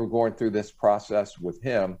 And we were going through this process with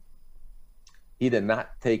him. He did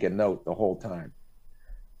not take a note the whole time.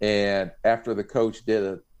 And after the coach did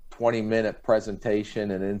a 20-minute presentation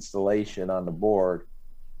and installation on the board,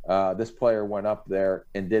 this player went up there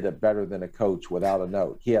and did it better than a coach without a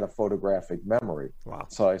note. He had a photographic memory. Wow.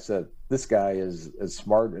 So I said, this guy is as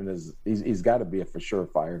smart and he's got to be a for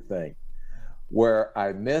surefire thing. Where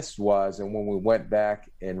I missed was, and when we went back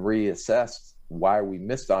and reassessed why we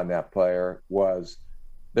missed on that player, was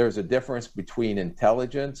there's a difference between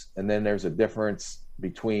intelligence and then there's a difference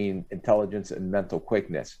between intelligence and mental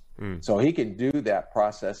quickness. So he can do that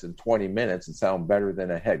process in 20 minutes and sound better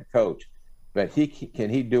than a head coach. But can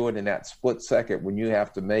he do it in that split second when you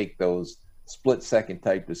have to make those split second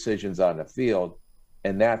type decisions on the field?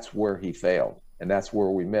 And that's where he failed. And that's where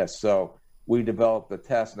we missed. So we developed the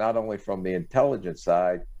test not only from the intelligence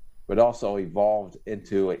side, but also evolved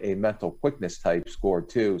into a mental quickness type score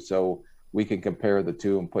too. So we can compare the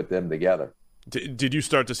two and put them together. Did you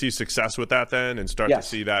start to see success with that then and start to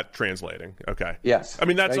see that translating? Okay. Yes. I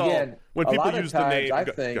mean, that's again, all. When people use the name.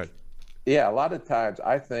 A lot of times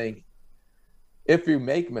I think if you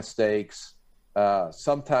make mistakes,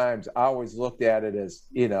 sometimes I always looked at it as,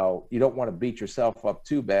 you don't want to beat yourself up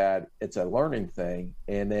too bad. It's a learning thing.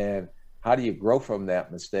 And then how do you grow from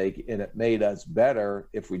that mistake? And it made us better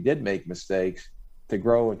if we did make mistakes to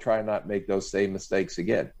grow and try not make those same mistakes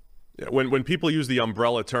again. Yeah, when people use the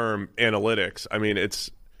umbrella term analytics, I mean, it's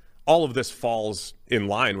all of this falls in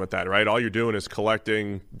line with that, right? All you're doing is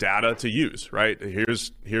collecting data to use, right?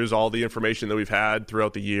 Here's all the information that we've had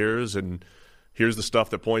throughout the years, and here's the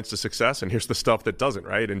stuff that points to success, and here's the stuff that doesn't,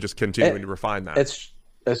 right? And just continuing to refine that.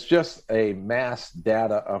 It's just a mass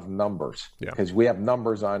data of numbers because we have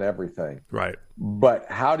numbers on everything. Right. But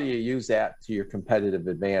how do you use that to your competitive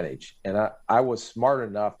advantage? And I was smart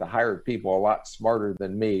enough to hire people a lot smarter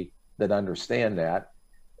than me that understand that.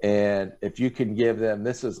 And if you can give them,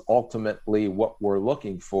 this is ultimately what we're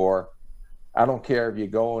looking for. I don't care if you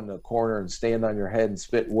go in the corner and stand on your head and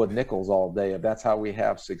spit wood nickels all day. If that's how we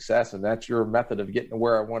have success and that's your method of getting to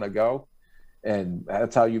where I want to go, and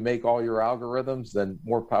that's how you make all your algorithms, then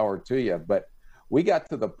more power to you. But we got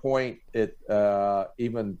to the point,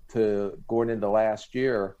 even to going into last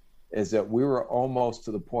year, is that we were almost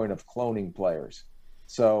to the point of cloning players.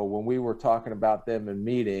 So when we were talking about them in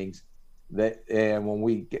meetings, and when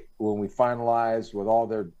we finalized with all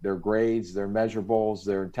their grades, their measurables,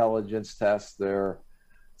 their intelligence tests, their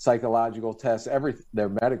psychological tests, their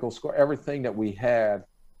medical score, everything that we had,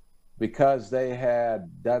 because they had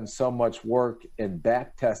done so much work and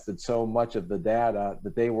back tested so much of the data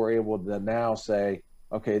that they were able to now say,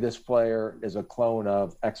 okay, this player is a clone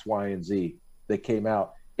of X, Y, and Z that came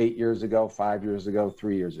out 8 years ago, 5 years ago,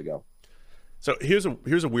 3 years ago. So here's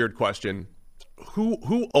a weird question.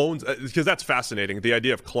 Who owns, because that's fascinating, the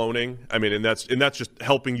idea of cloning. I mean, and that's just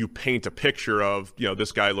helping you paint a picture of,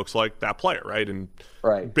 this guy looks like that player, right? And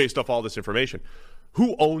based off all this information,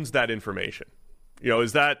 who owns that information?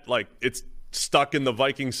 Is that like it's stuck in the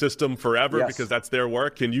Viking system forever because that's their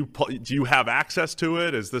work? Do you have access to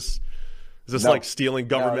it? Is this like stealing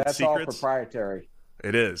government that's secrets? All proprietary.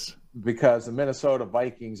 It is, because the Minnesota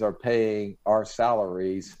Vikings are paying our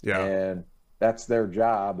salaries, and that's their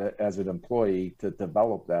job as an employee to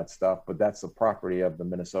develop that stuff, but that's the property of the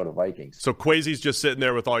Minnesota Vikings. So Kwesi's just sitting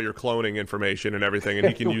there with all your cloning information and everything, and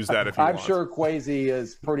he can use that if he wants. I'm sure Kwesi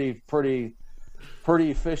is pretty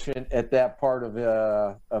efficient at that part of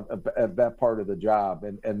the job,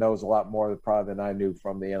 and knows a lot more probably than I knew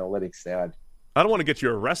from the analytics side. I don't want to get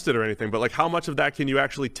you arrested or anything, but like, how much of that can you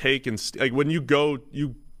actually take? And like, when you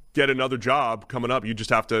get another job coming up, you just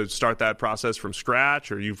have to start that process from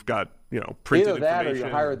scratch, or you've got printed either that information. Or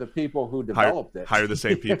you hire the people who developed it. Hire the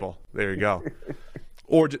same people. There you go.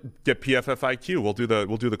 Or get PFFIQ. We'll do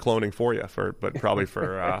the cloning for you, but probably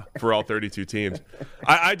for all 32 teams.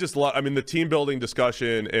 I just love. I mean, the team building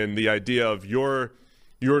discussion and the idea of you're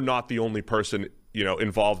not the only person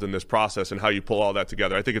involved in this process and how you pull all that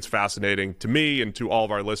together. I think it's fascinating to me and to all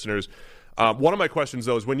of our listeners. One of my questions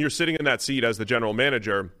though is, when you're sitting in that seat as the general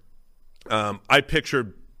manager, I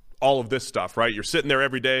pictured all of this stuff, right? You're sitting there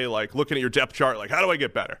every day, like looking at your depth chart, like, how do I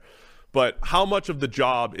get better? But how much of the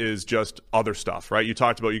job is just other stuff, right? You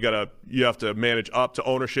talked about you have to manage up to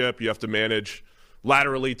ownership, you have to manage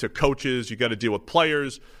laterally to coaches, you got to deal with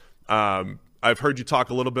players. I've heard you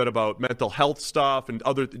talk a little bit about mental health stuff and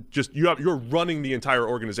other. You're running the entire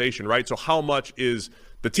organization, right? So how much is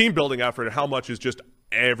the team building effort, and how much is just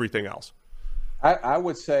everything else? I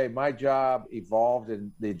would say my job evolved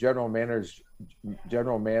in the general manager,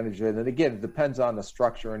 and again, it depends on the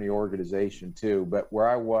structure in the organization too. But where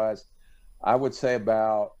I would say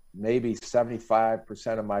about maybe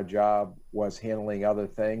 75% of my job was handling other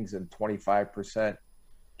things, and 25%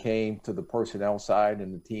 came to the personnel side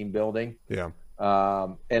and the team building. Yeah.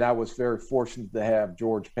 And I was very fortunate to have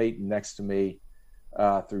George Payton next to me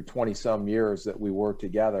through 20 some years that we worked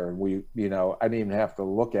together. And we, I didn't even have to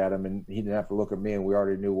look at him, and he didn't have to look at me, and we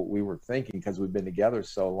already knew what we were thinking because we've been together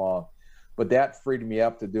so long. But that freed me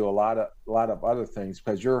up to do a lot of other things,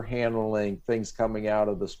 because you're handling things coming out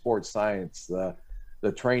of the sports science,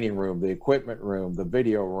 the training room, the equipment room, the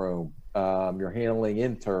video room. You're handling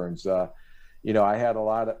interns. I had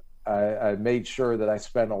I made sure that I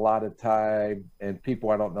spent a lot of time, and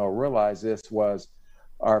people I don't know realize this, was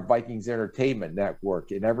our Vikings Entertainment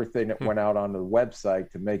Network and everything that went out on the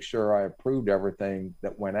website to make sure I approved everything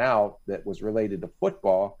that went out that was related to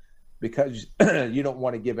football, because you don't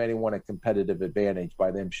want to give anyone a competitive advantage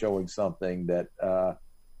by them showing something that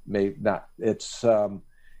may not. It's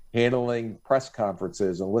handling press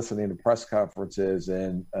conferences and listening to press conferences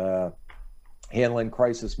and handling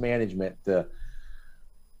crisis management,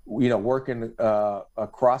 working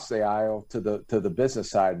across the aisle to the business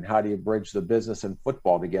side, and how do you bridge the business and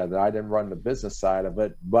football together. I didn't run the business side of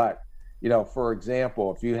it, but for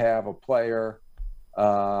example, if you have a player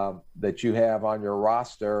that you have on your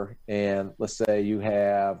roster, and let's say you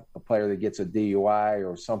have a player that gets a DUI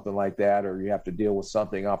or something like that, or you have to deal with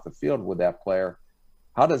something off the field with that player,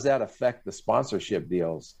 how does that affect the sponsorship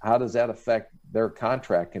deals? How does that affect their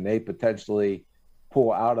contract? Can they potentially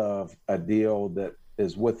pull out of a deal that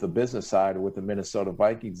is with the business side or with the Minnesota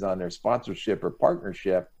Vikings on their sponsorship or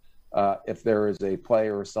partnership if there is a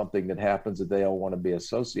player or something that happens that they don't want to be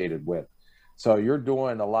associated with? So you're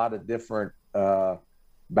doing a lot of different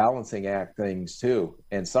balancing act things too.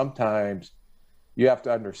 And sometimes you have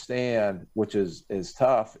to understand, which is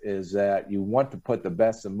tough, is that you want to put the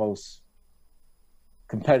best and most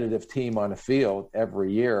competitive team on the field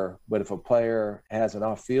every year, but if a player has an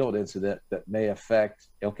off-field incident that may affect,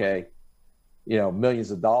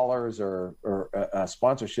 millions of dollars or a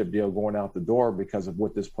sponsorship deal going out the door because of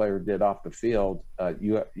what this player did off the field,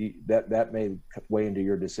 that may weigh into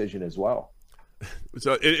your decision as well.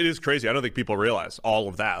 So it is crazy. I don't think people realize all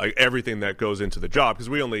of that, like everything that goes into the job, because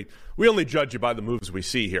we only judge you by the moves we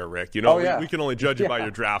see here, Rick. We can only judge you by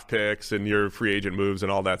your draft picks and your free agent moves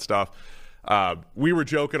and all that stuff. We were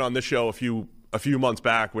joking on this show a few months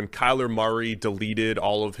back when Kyler Murray deleted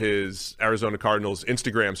all of his Arizona Cardinals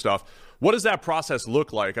Instagram stuff. What does that process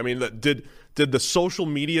look like? I mean, did the social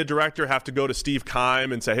media director have to go to Steve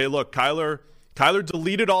Keim and say, "Hey, look, Kyler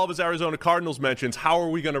deleted all of his Arizona Cardinals mentions. How are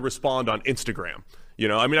we going to respond on Instagram?" I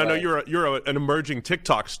know you're an emerging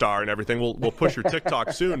TikTok star and everything. We'll push your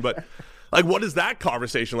TikTok soon, but like, what is that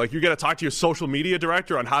conversation like? You're going to talk to your social media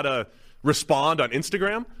director on how to respond on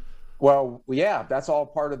Instagram? Well, yeah, that's all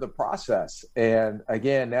part of the process. And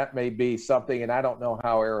again, that may be something, and I don't know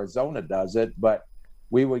how Arizona does it, but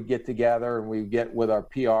we would get together and we get with our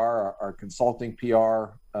PR, our consulting PR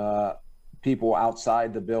people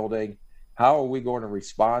outside the building. How are we going to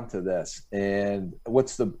respond to this? And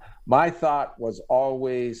my thought was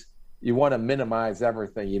always, you want to minimize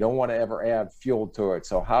everything. You don't want to ever add fuel to it.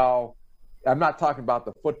 So I'm not talking about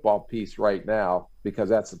the football piece right now, because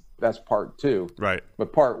that's part two. Right.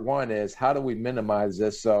 But part one is, how do we minimize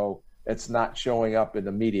this so it's not showing up in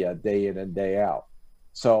the media day in and day out?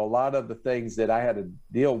 So a lot of the things that I had to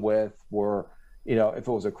deal with were, if it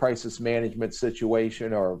was a crisis management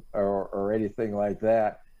situation or anything like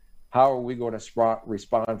that, how are we going to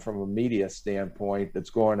respond from a media standpoint that's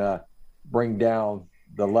going to bring down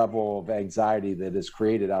the level of anxiety that is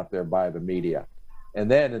created out there by the media?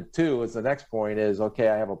 And then two is the next point is, okay,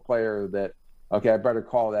 I have a player that, okay, I better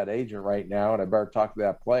call that agent right now, and I better talk to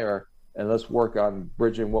that player, and let's work on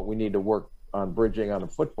bridging what we need to work on bridging on the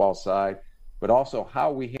football side, but also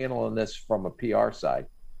how are we handling this from a PR side?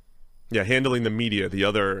 Yeah, handling the media, the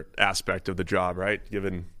other aspect of the job, right?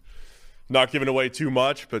 Not giving away too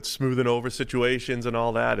much, but smoothing over situations and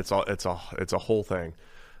all that. It's a whole thing.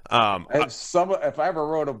 If I ever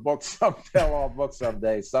wrote a book, tell-all book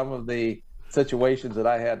someday, some of the situations that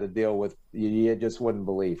I had to deal with, you just wouldn't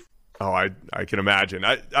believe. Oh, I can imagine.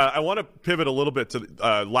 I want to pivot a little bit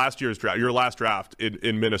to last year's draft, your last draft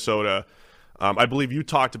in Minnesota. I believe you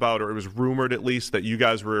talked about, or it was rumored at least, that you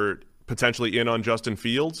guys were potentially in on Justin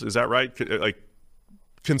Fields. Is that right? Like,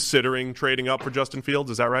 considering trading up for Justin Fields.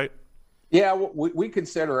 Is that right? Yeah, we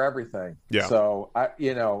consider everything. Yeah. So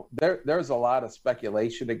there's a lot of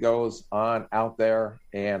speculation that goes on out there,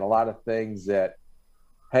 and a lot of things that,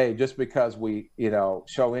 hey, just because we,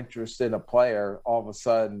 show interest in a player, all of a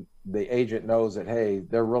sudden the agent knows that, hey,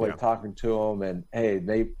 they're really talking to him, and hey,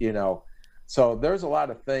 they, so there's a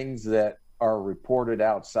lot of things that are reported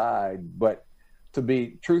outside, but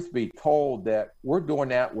truth be told, that we're doing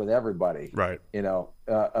that with everybody. Right.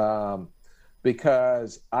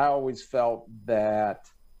 Because I always felt that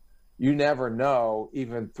you never know,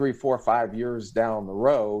 even 3, 4, 5 years down the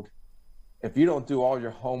road, if you don't do all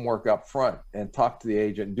your homework up front and talk to the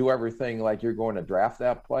agent, do everything like you're going to draft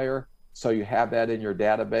that player, so you have that in your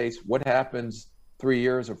database, what happens 3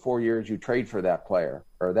 years or 4 years you trade for that player,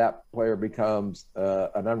 or that player becomes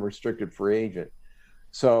an unrestricted free agent?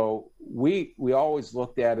 So we always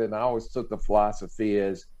looked at it, and I always took the philosophy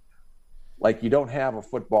is, like you don't have a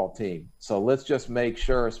football team. So let's just make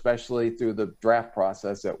sure, especially through the draft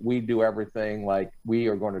process, that we do everything like we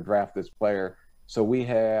are going to draft this player. So we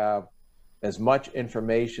have as much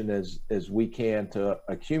information as we can to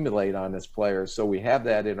accumulate on this player. So we have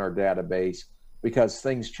that in our database, because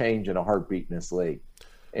things change in a heartbeat in this league.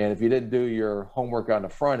 And if you didn't do your homework on the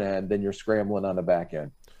front end, then you're scrambling on the back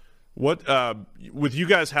end. What with you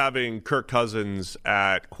guys having Kirk Cousins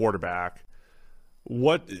at quarterback,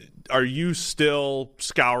 what are you still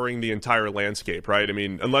scouring the entire landscape, right? I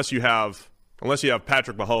mean, unless you have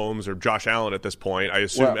Patrick Mahomes or Josh Allen at this point, I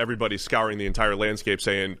assume everybody's scouring the entire landscape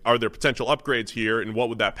saying, are there potential upgrades here and what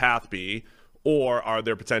would that path be? Or are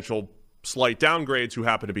there potential slight downgrades who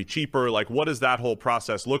happen to be cheaper? Like, what does that whole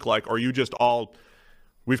process look like? Or are you just all,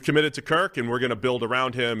 we've committed to Kirk and we're going to build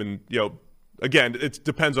around him? And, again, it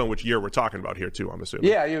depends on which year we're talking about here too, I'm assuming.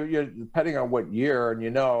 Yeah, you're depending on what year,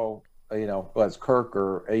 and as Kirk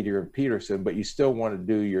or Adrian Peterson, but you still want to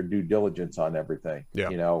do your due diligence on everything.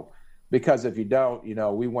 Yeah. Because if you don't,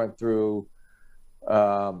 we went through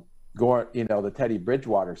the Teddy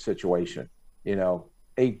Bridgewater situation,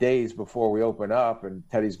 8 days before we open up, and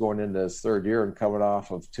Teddy's going into his third year and coming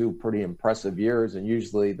off of 2 pretty impressive years. And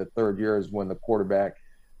usually the third year is when the quarterback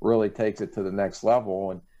really takes it to the next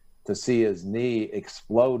level. And to see his knee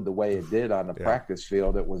explode the way it did on the practice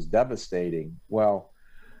field, it was devastating. Well,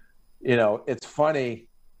 it's funny,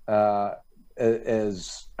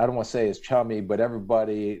 as I don't want to say as chummy, but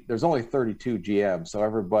there's only 32 GMs. So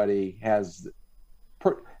everybody has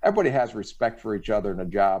respect for each other in the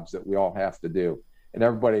jobs that we all have to do. And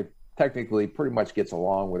everybody technically pretty much gets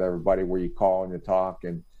along with everybody, where you call and you talk.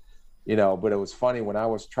 And, but it was funny when I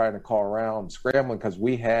was trying to call around, scrambling, because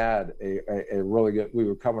we had a really good, we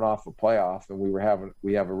were coming off a playoff, and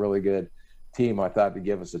we have a really good team, I thought, to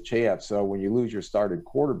give us a chance. So when you lose your starting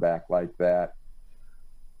quarterback like that,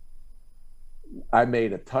 I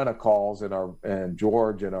made a ton of calls and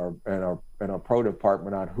George and our pro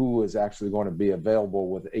department on who is actually going to be available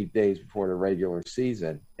with 8 days before the regular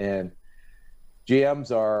season. And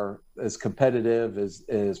GMs are as competitive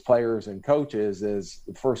as players and coaches. As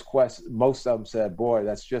the first question, most of them said, "Boy,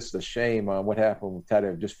 that's just a shame on what happened with Teddy.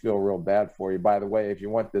 I just feel real bad for you. By the way, if you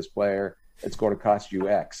want this player, it's going to cost you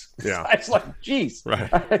X." Yeah. It's like, geez, right.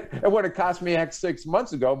 It would have cost me X 6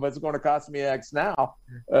 months ago, but it's going to cost me X now.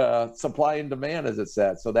 Supply and demand, as it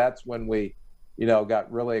said. So that's when we,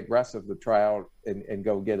 got really aggressive to try out and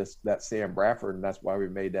go get us that Sam Bradford. And that's why we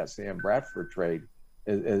made that Sam Bradford trade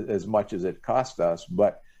as much as it cost us.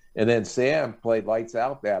 And then Sam played lights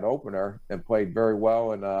out that opener and played very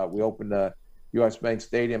well. And we opened the U.S. Bank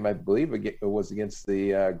Stadium, I believe it was against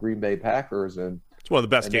the Green Bay Packers. And it's one of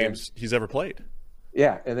the best games he's ever played.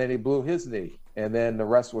 Yeah, and then he blew his knee. And then the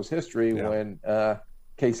rest was history when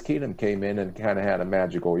Case Keenum came in and kind of had a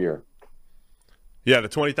magical year. Yeah, the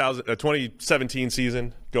 2017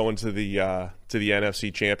 season going to the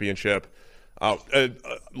NFC Championship.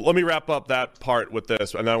 Let me wrap up that part with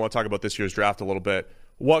this, and then I want to talk about this year's draft a little bit.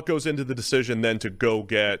 What goes into the decision then to go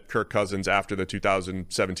get Kirk Cousins after the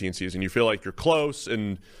 2017 season? You feel like you're close,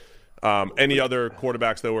 and any other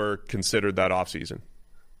quarterbacks that were considered that offseason?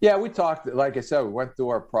 Yeah, we talked. Like I said, we went through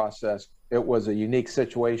our process. It was a unique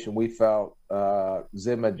situation. We felt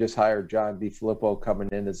Zim had just hired John DeFilippo coming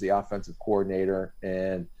in as the offensive coordinator,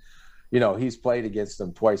 and he's played against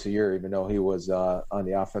them twice a year, even though he was on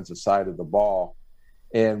the offensive side of the ball.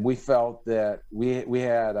 And we felt that we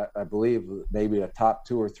had, I believe, maybe a top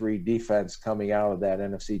 2 or 3 defense coming out of that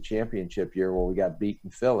NFC Championship year where we got beaten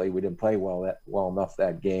Philly. We didn't play well enough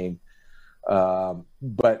that game.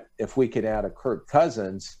 But if we can add a Kirk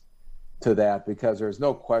Cousins to that, because there's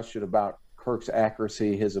no question about Kirk's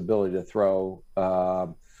accuracy, his ability to throw.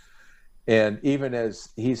 And even as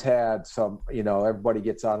he's had some, everybody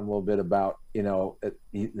gets on him a little bit about, his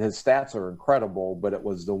stats are incredible, but it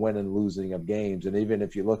was the win and losing of games. And even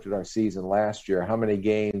if you looked at our season last year, how many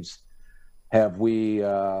games have we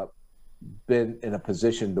been in a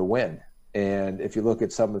position to win? And if you look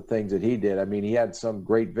at some of the things that he did, I mean, he had some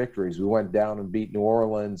great victories. We went down and beat New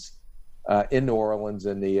Orleans in New Orleans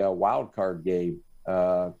in the wild card game,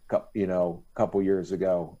 couple years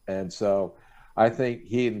ago. And so I think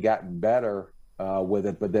he had gotten better with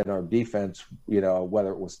it, but then our defense,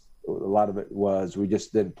 whether it was a lot of it was we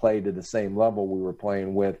just didn't play to the same level we were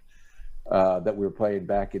playing with that we were playing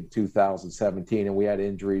back in 2017, and we had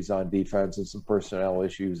injuries on defense and some personnel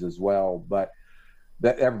issues as well. But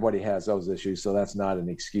that everybody has those issues, so that's not an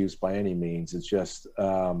excuse by any means. It's just,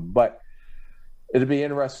 but it'd be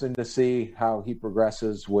interesting to see how he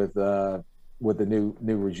progresses with the new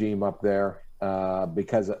regime up there.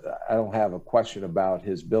 because I don't have a question about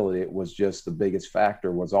his ability. It was just the biggest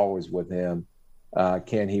factor was always with him.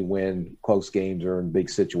 Can he win close games or in big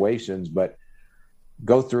situations? But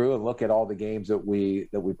go through and look at all the games that we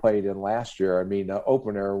played in last year. I mean, the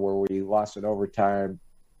opener where we lost in overtime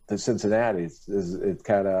to Cincinnati, it's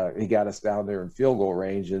kind of, he got us down there in field goal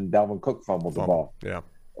range and Dalvin Cook fumbled the ball. Yeah.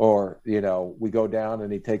 Or, we go down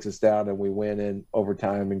and he takes us down and we win in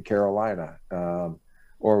overtime in Carolina.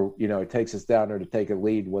 Or, it takes us down there to take a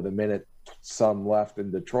lead with a minute some left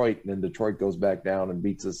in Detroit, and then Detroit goes back down and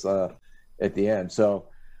beats us at the end. So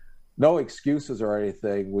no excuses or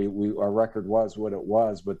anything. Our record was what it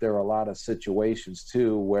was, but there are a lot of situations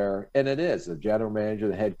too where, and it is, the general manager,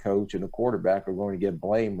 the head coach, and the quarterback are going to get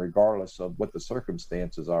blamed regardless of what the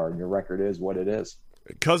circumstances are, and your record is what it is.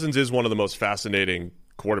 Cousins is one of the most fascinating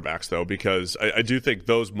quarterbacks, though, because I do think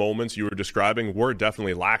those moments you were describing were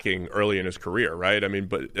definitely lacking early in his career, right? I mean,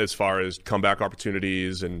 but as far as comeback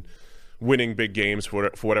opportunities and winning big games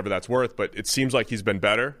for whatever that's worth, but it seems like he's been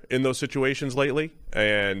better in those situations lately.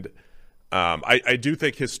 And I do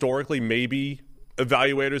think historically maybe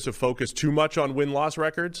evaluators have focused too much on win-loss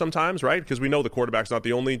record sometimes, right? Because we know the quarterback's not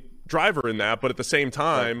the only driver in that, but at the same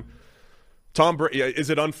time, Tom Brady, is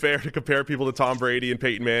it unfair to compare people to Tom Brady and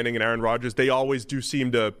Peyton Manning and Aaron Rodgers? They always do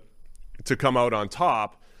seem to come out on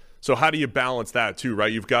top. So how do you balance that too,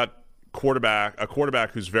 right? You've got a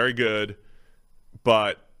quarterback who's very good,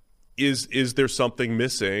 but is there something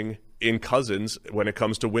missing in Cousins when it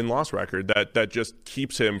comes to win-loss record that just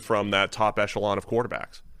keeps him from that top echelon of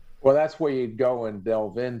quarterbacks? Well, that's where you go and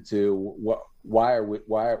delve into why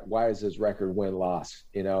is his record win-loss?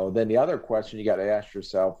 Then the other question you got to ask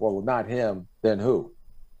yourself, well, not him, then who?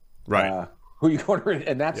 Right. Who you going to?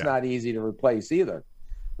 And that's not easy to replace either,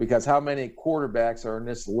 because how many quarterbacks are in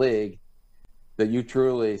this league that you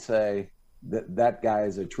truly say that guy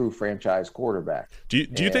is a true franchise quarterback? Do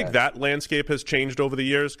you think that landscape has changed over the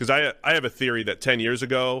years? Because I have a theory that 10 years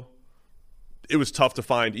ago, it was tough to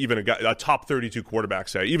find even a top 32 quarterback,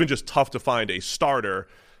 say, even just tough to find a starter.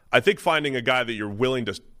 I think finding a guy that you're willing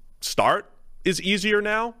to start is easier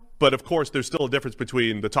now. But, of course, there's still a difference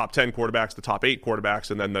between the top 10 quarterbacks, the top 8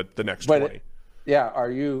 quarterbacks, and then the next 20.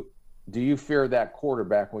 Do you fear that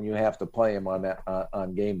quarterback when you have to play him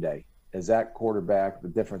on game day? Is that quarterback the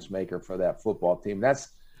difference maker for that football team? That's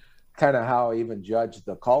kind of how I even judge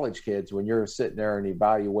the college kids. When you're sitting there and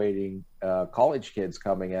evaluating college kids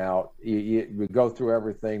coming out, you go through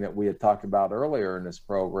everything that we had talked about earlier in this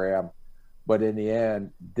program. But in the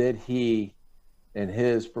end, did he and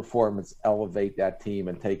his performance elevate that team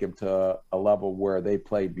and take him to a level where they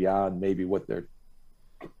played beyond maybe what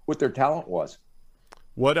their talent was?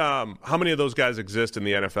 How many of those guys exist in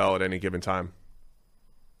the NFL at any given time?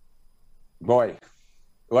 Boy,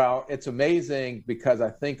 well, it's amazing because I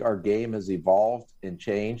think our game has evolved and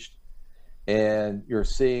changed, and you're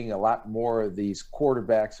seeing a lot more of these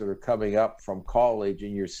quarterbacks that are coming up from college,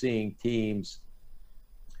 and you're seeing teams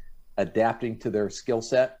adapting to their skill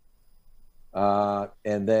set,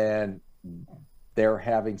 and then they're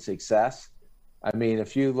having success. I mean,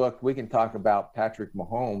 if you look, we can talk about Patrick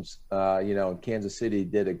Mahomes. Kansas City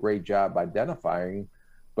did a great job identifying,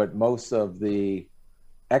 but most of the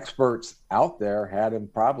experts out there had him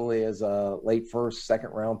probably as a late first,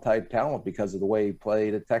 second round type talent because of the way he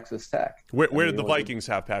played at Texas Tech. Where did the Vikings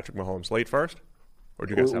have Patrick Mahomes? Late first? Or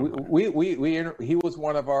did you guys have him? He was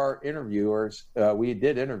one of our interviewers. We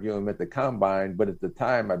did interview him at the Combine, but at the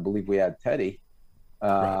time, I believe we had Teddy.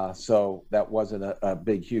 Right. So that wasn't a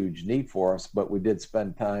big, huge need for us, but we did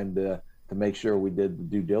spend time to make sure we did the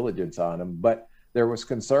due diligence on him. But there was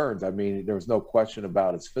concerns. I mean, there was no question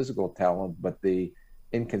about his physical talent, but the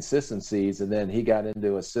inconsistencies. And then he got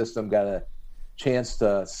into a system, got a chance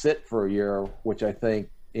to sit for a year, which I think,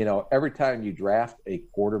 every time you draft a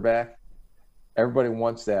quarterback, everybody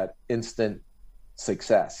wants that instant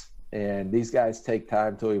success. And these guys take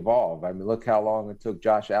time to evolve. I mean, look how long it took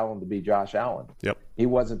Josh Allen to be Josh Allen. Yep. He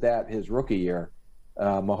wasn't that his rookie year.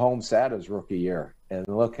 Mahomes sat his rookie year. And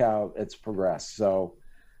look how it's progressed. So,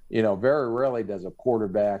 very rarely does a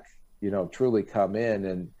quarterback, truly come in.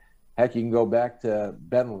 And heck, you can go back to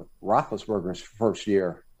Ben Roethlisberger's first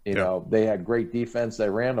year. They had great defense. They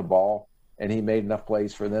ran the ball. And he made enough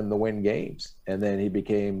plays for them to win games. And then he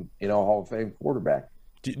became, a Hall of Fame quarterback.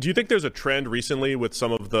 Do you think there's a trend recently with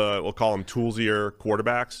some of the, we'll call them toolsier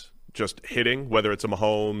quarterbacks, just hitting, whether it's a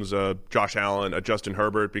Mahomes, a Josh Allen, a Justin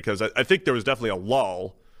Herbert? Because I think there was definitely a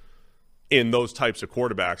lull in those types of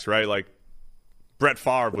quarterbacks, right? Like Brett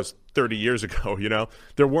Favre was 30 years ago,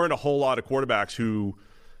 There weren't a whole lot of quarterbacks who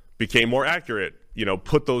became more accurate,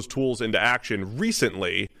 put those tools into action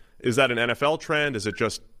recently. Is that an NFL trend? Is it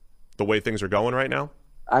just the way things are going right now?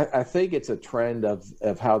 I think it's a trend of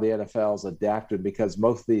how the NFL's adapted, because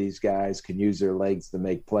most of these guys can use their legs to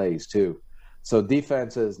make plays too. So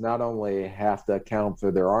defenses not only have to account for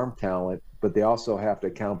their arm talent, but they also have to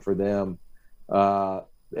account for them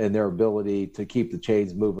and their ability to keep the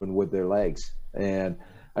chains moving with their legs. And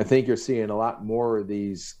I think you're seeing a lot more of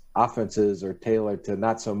these offenses are tailored to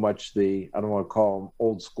not so much I don't want to call them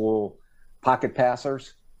old school pocket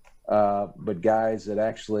passers, but guys that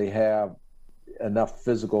actually have enough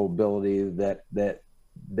physical ability that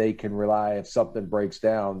they can rely, if something breaks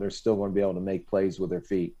down, they're still going to be able to make plays with their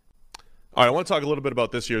feet. All right, I want to talk a little bit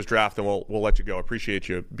about this year's draft, and we'll let you go. Appreciate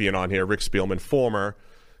you being on here. Rick Spielman, former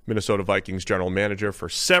Minnesota Vikings general manager for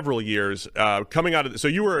several years. Coming out of so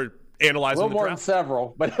you were analyzing a little the more draft? than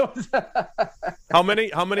several, but it was How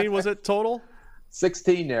many was it total?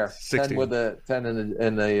 16 there. 16 with the 10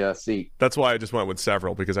 in the seat. That's why I just went with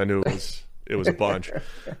several, because I knew it was a bunch.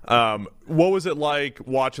 What was it like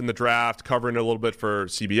watching the draft, covering it a little bit for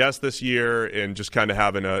CBS this year, and just kind of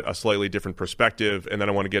having a slightly different perspective? And then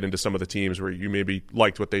I want to get into some of the teams where you maybe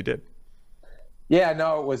liked what they did. Yeah,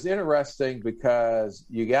 no, it was interesting because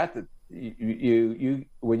you got you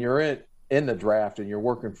when you're in the draft and you're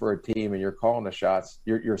working for a team and you're calling the shots,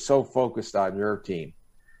 you're so focused on your team.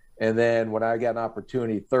 And then when I got an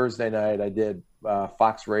opportunity Thursday night, I did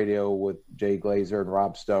Fox Radio with Jay Glazer and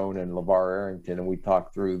Rob Stone and LeVar Arrington, and we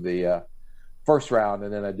talked through the first round,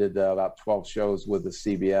 and then I did about 12 shows with the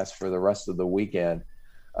CBS for the rest of the weekend.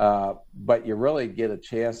 But you really get a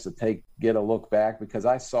chance to get a look back, because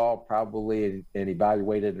I saw probably and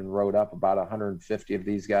evaluated and wrote up about 150 of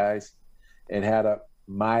these guys and had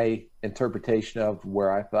my interpretation of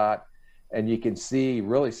where I thought. And you can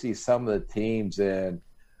really see some of the teams, and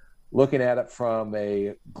looking at it from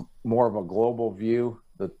a more of a global view,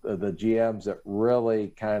 the GMs that really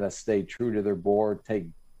kind of stay true to their board, take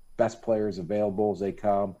best players available as they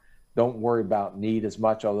come, don't worry about need as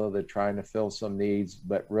much, although they're trying to fill some needs,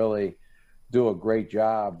 but really do a great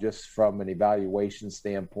job just from an evaluation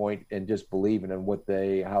standpoint and just believing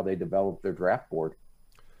in how they develop their draft board.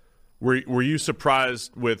 Were you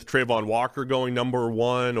surprised with Trayvon Walker going number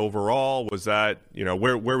one overall? Was that,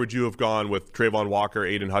 where would you have gone with Trayvon Walker,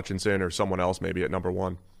 Aiden Hutchinson, or someone else maybe at number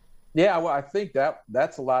one? Yeah, well, I think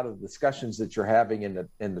that's a lot of the discussions that you're having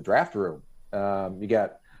in the draft room. You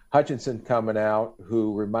got Hutchinson coming out,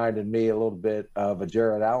 who reminded me a little bit of a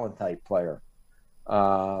Jared Allen type player,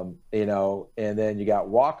 and then you got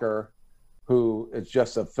Walker, who is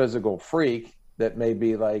just a physical freak that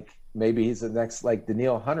maybe he's the next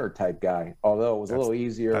Danielle Hunter type guy, although it was a little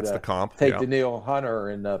easier to take Danielle Hunter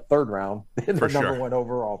in the third round than the number one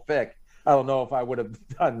overall pick. I don't know if I would have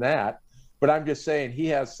done that, but I'm just saying he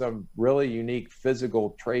has some really unique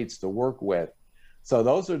physical traits to work with. So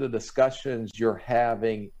those are the discussions you're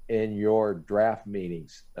having in your draft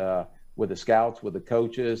meetings with the scouts, with the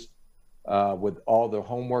coaches, with all the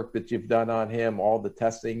homework that you've done on him, all the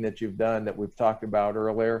testing that you've done that we've talked about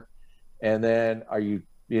earlier. And then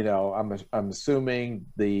I'm assuming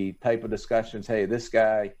the type of discussions, hey, this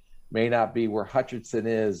guy may not be where Hutchinson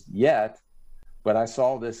is yet, but I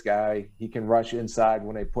saw this guy. He can rush inside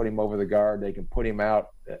when they put him over the guard. They can put him out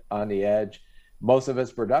on the edge. Most of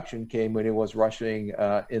his production came when he was rushing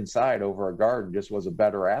inside over a guard and just was a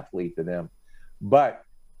better athlete than him. But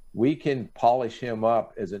we can polish him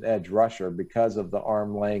up as an edge rusher because of the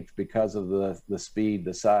arm length, because of the speed,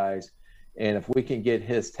 the size. And if we can get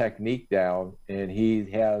his technique down and he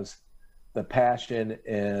has the passion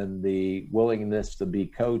and the willingness to be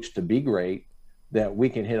coached to be great, that we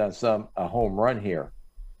can hit on a home run here.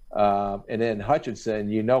 And then Hutchinson,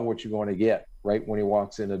 what you're going to get right when he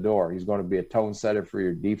walks in the door. He's going to be a tone setter for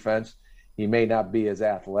your defense. He may not be as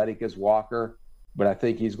athletic as Walker, but I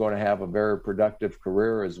think he's going to have a very productive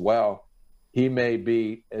career as well. He may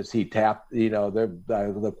be, as he tapped,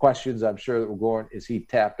 the questions I'm sure that we're going, is he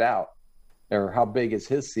tapped out? Or how big is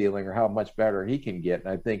his ceiling, or how much better he can get? And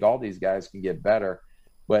I think all these guys can get better,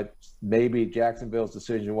 but maybe Jacksonville's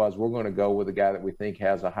decision was, we're going to go with a guy that we think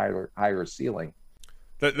has a higher ceiling.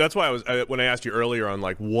 That's why when I asked you earlier on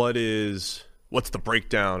what's the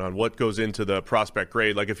breakdown on what goes into the prospect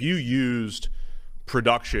grade? Like if you used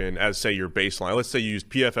production as, say, your baseline, let's say you used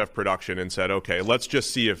PFF production and said, okay, let's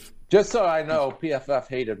just see if. Just so I know, PFF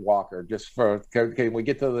hated Walker. Can we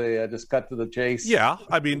get to just cut to the chase? Yeah,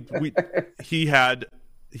 I mean, he had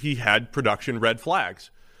production red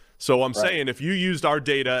flags. So I'm saying if you used our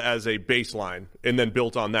data as a baseline and then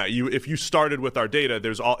built on that, if you started with our data,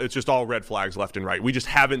 it's just all red flags left and right. We just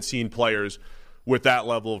haven't seen players with that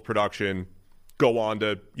level of production go on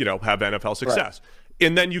to have NFL success.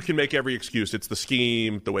 And then you can make every excuse. It's the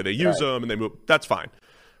scheme, the way they use them, and they move. That's fine.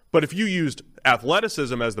 But if you used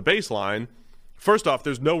athleticism as the baseline, first off,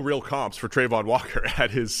 there's no real comps for Trayvon Walker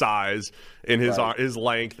at his size and his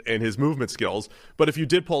length and his movement skills. But if you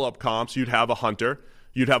did pull up comps, you'd have a Hunter,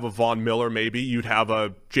 you'd have a Von Miller maybe, you'd have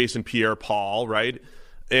a Jason Pierre-Paul, right?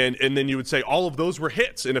 And then you would say all of those were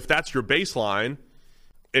hits. And if that's your baseline,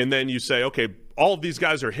 and then you say, okay, all of these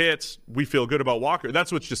guys are hits, we feel good about Walker.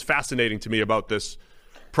 That's what's just fascinating to me about this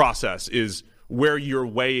process is where you're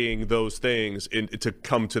weighing those things to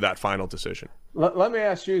come to that final decision. Let me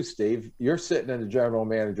ask you, Steve. You're sitting in the general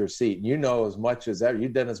manager seat. You know as much as ever.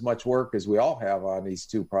 You've done as much work as we all have on these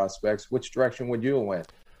two prospects. Which direction would you have went?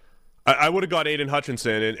 I would have got Aiden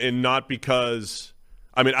Hutchinson, and not because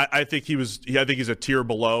I think he's a tier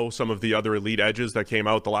below some of the other elite edges that came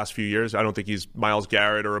out the last few years. I don't think he's Myles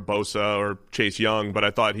Garrett or a Bosa or Chase Young, but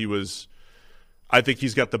I think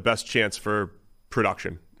he's got the best chance for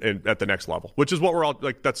production at the next level, which is what we're all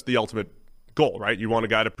like. That's the ultimate goal, right? You want a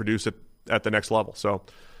guy to produce it at the next level. So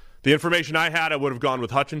the information I had, I would have gone with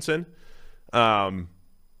Hutchinson. I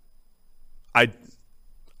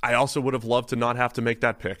also would have loved to not have to make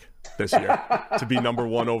that pick this year to be number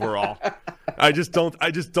 1 overall. I just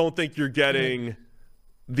don't think you're getting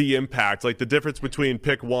the impact. Like the difference between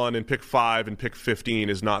pick 1 and pick 5 and pick 15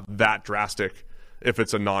 is not that drastic if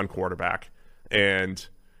it's a non-quarterback, and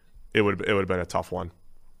it would have been a tough one.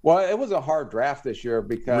 Well, it was a hard draft this year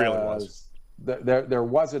because really was. There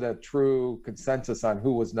wasn't a true consensus on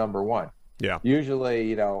who was number 1. Yeah.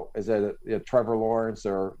 Usually, is it Trevor Lawrence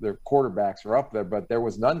or their quarterbacks are up there, but there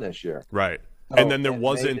was none this year. Right. So, and then there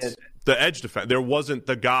wasn't the edge defense. There wasn't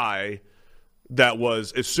the guy that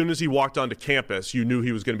was, as soon as he walked onto campus, you knew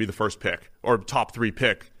he was going to be the first pick or top 3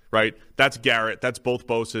 pick, right? That's Garrett. That's both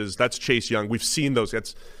Boses. That's Chase Young. We've seen those.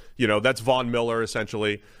 That's Von Miller,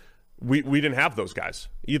 essentially. We didn't have those guys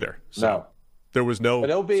either. So no. There was no. But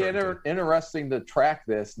it'll be interesting to track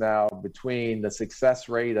this now between the success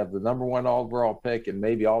rate of the number 1 overall pick and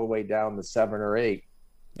maybe all the way down to 7 or 8.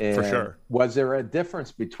 And for sure. Was there a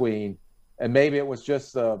difference between, and maybe it was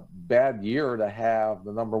just a bad year to have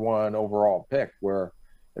the number 1 overall pick, where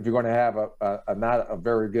if you're going to have a not a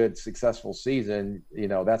very good successful season,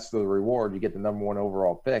 that's the reward. You get the number 1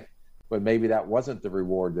 overall pick. But maybe that wasn't the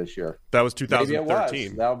reward this year. That was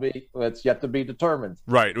 2013. It's yet to be determined.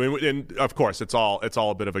 Right. And of course, it's all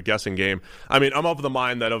a bit of a guessing game. I'm of the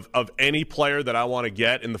mind that of any player that I want to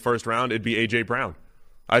get in the first round, it'd be A.J. Brown.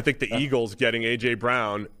 I think the Eagles getting A.J.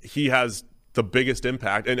 Brown, he has the biggest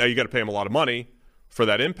impact. And you got to pay him a lot of money for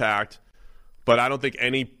that impact. But I don't think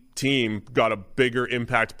any team got a bigger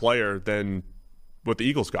impact player than what the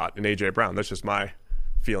Eagles got in A.J. Brown. That's just my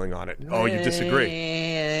feeling on it. Oh, you disagree?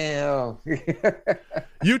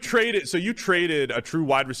 You traded a true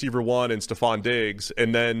wide receiver 1 in Stephon Diggs,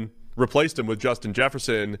 and then replaced him with Justin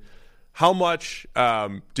Jefferson. How much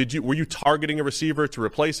were you targeting a receiver to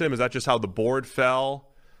replace him? Is that just how the board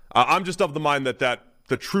fell? I'm just of the mind that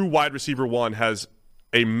the true wide receiver 1 has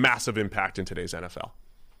a massive impact in today's NFL.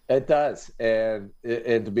 It does, and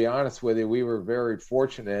to be honest with you, we were very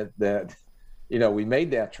fortunate that we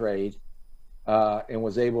made that trade. And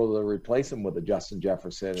was able to replace him with a Justin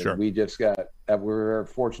Jefferson. Sure. And we were very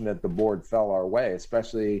fortunate the board fell our way,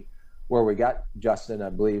 especially where we got Justin,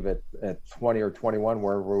 I believe, at 20 or 21,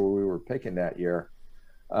 wherever we were picking that year.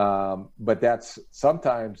 But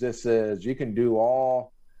sometimes this is, you can do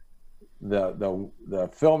all the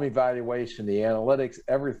film evaluation, the analytics,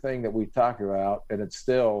 everything that we talk about, and it's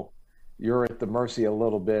still, you're at the mercy a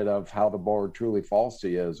little bit of how the board truly falls to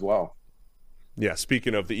you as well. Yeah,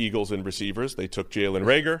 speaking of the Eagles and receivers, they took Jalen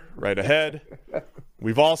Reagor right ahead.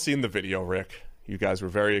 We've all seen the video, Rick. You guys were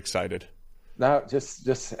very excited. No,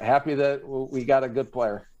 just happy that we got a good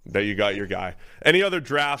player. That you got your guy. Any other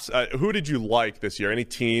drafts? Who did you like this year? Any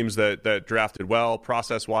teams that drafted well,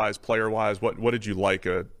 process-wise, player-wise? What did you like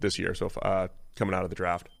this year coming out of the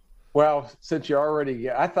draft? Well, since you already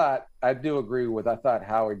 – I thought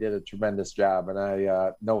Howie did a tremendous job, and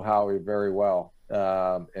I know Howie very well.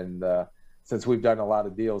 Since we've done a lot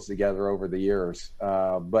of deals together over the years.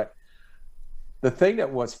 But the thing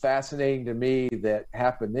that was fascinating to me that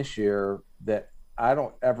happened this year that I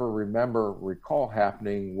don't ever recall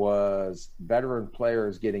happening was veteran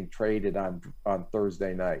players getting traded on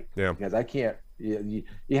Thursday night. Yeah. Because I can't you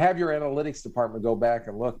have your analytics department go back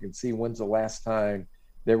and look and see when's the last time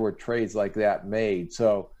there were trades like that made.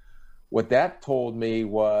 So what that told me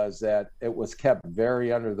was that it was kept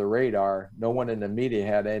very under the radar. No one in the media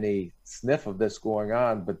had any sniff of this going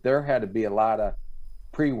on, but there had to be a lot of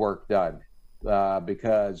pre-work done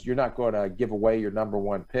because you're not going to give away your number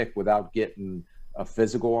 1 pick without getting a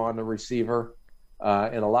physical on the receiver.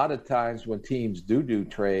 And a lot of times when teams do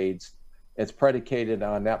trades, it's predicated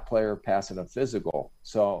on that player passing a physical.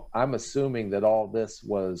 So I'm assuming that all this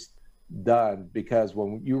was done because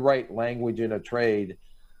when you write language in a trade,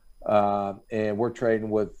 and we're trading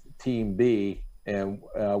with Team B, and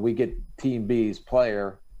we get Team B's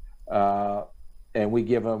player, and we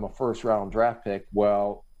give them a first-round draft pick.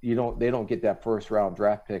 Well, they don't get that first-round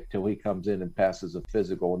draft pick till he comes in and passes a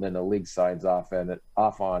physical, and then the league signs off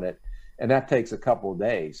on it, and that takes a couple of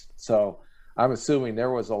days. So I'm assuming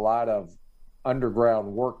there was a lot of underground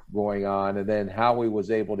work going on, and then Howie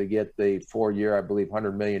was able to get the 4-year, I believe,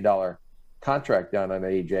 $100 million contract done on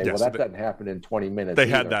AJ. Yeah, well, so that doesn't happen in 20 minutes. They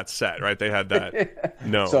had that set, right? They had that.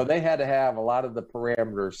 No. So they had to have a lot of the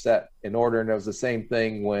parameters set in order, and it was the same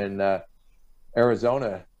thing when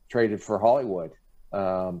Arizona traded for Hollywood.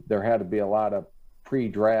 There had to be a lot of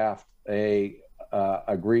pre-draft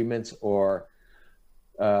agreements or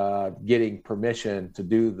getting permission to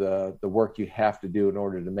do the work you have to do in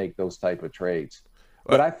order to make those type of trades.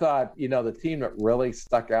 But I thought, the team that really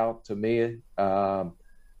stuck out to me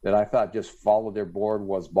that I thought just followed their board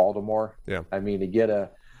was Baltimore. Yeah. I mean, to get a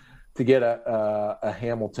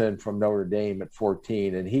Hamilton from Notre Dame at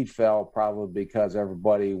 14, and he fell probably because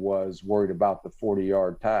everybody was worried about the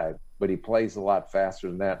 40-yard time, but he plays a lot faster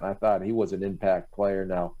than that, and I thought he was an impact player.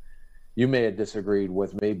 Now, you may have disagreed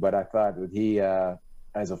with me, but I thought that he,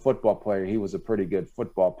 as a football player, he was a pretty good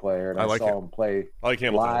football player, and I saw him play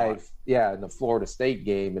live, in the Florida State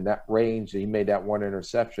game, in that range. He made that one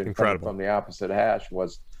interception coming from the opposite hash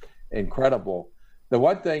was incredible. The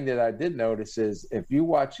one thing that I did notice is if you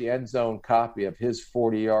watch the end zone copy of his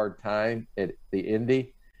 40-yard time at the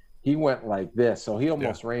Indy, he went like this. So he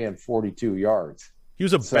almost ran 42 yards. He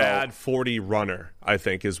was a bad 40 runner, I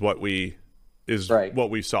think, is what we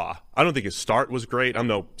saw. I don't think his start was great. I'm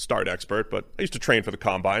no start expert, but I used to train for the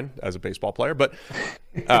combine as a baseball player, but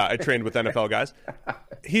I trained with NFL guys.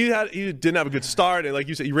 He didn't have a good start, and like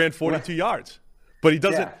you said, he ran 42 yards. But he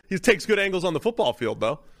doesn't. Yeah. He takes good angles on the football field,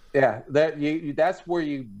 though. Yeah, that's where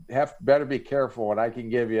you better be careful, and I can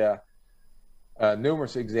give you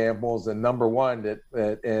numerous examples. And number one, that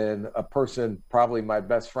and a person, probably my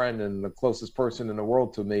best friend and the closest person in the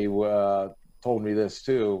world to me, told me this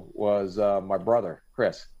too, was my brother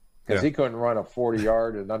Chris, because he couldn't run a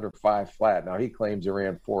 40-yard and under 5 flat. Now he claims he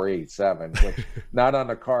ran 4.87, which not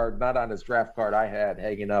on his draft card I had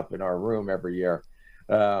hanging up in our room every year.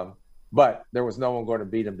 But there was no one going to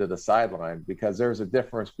beat him to the sideline, because there's a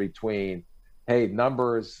difference between, hey,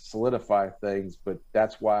 numbers solidify things, but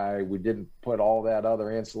that's why we didn't put all that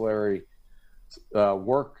other ancillary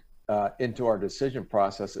work into our decision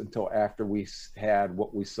process until after we had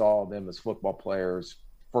what we saw them as football players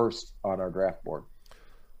first on our draft board.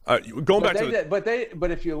 But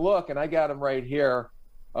if you look, and I got them right here.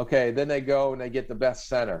 Okay, then they go and they get the best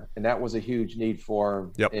center, and that was a huge need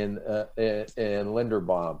for him in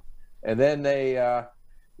Linderbaum. And then they,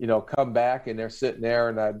 come back and they're sitting there,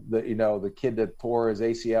 and the kid that tore his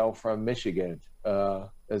ACL from Michigan,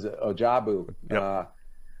 is Ojabu,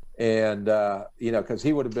 because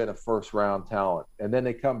he would have been a first-round talent. And then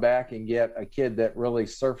they come back and get a kid that really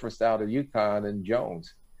surfaced out of UConn and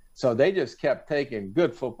Jones. So they just kept taking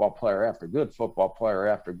good football player after good football player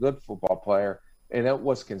after good football player, and it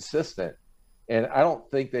was consistent. And I don't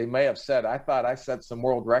think they may have said, I thought I set some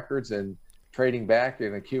world records in trading back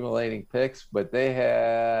and accumulating picks, but they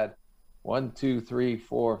had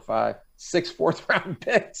 6 fourth-round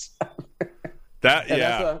picks.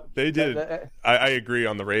 They did. I agree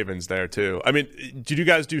on the Ravens there too. I mean, did you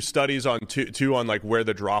guys do studies on too on like where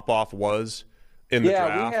the drop off was in the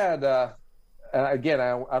draft? Yeah, we had. Again,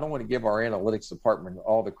 I don't want to give our analytics department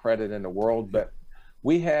all the credit in the world, but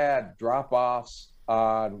we had drop offs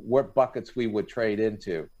on what buckets we would trade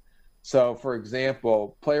into. So, for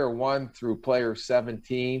example, player 1 through player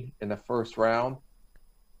 17 in the first round,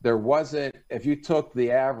 there wasn't, if you took the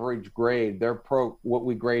average grade, what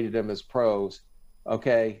we graded them as pros,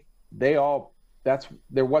 okay, there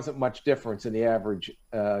wasn't much difference in the average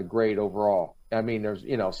grade overall. I mean, there's,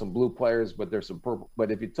 some blue players, but there's some purple. But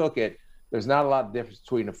if you took it, there's not a lot of difference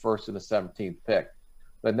between the first and the 17th pick.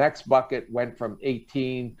 The next bucket went from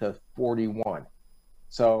 18 to 41.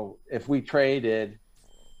 So if we traded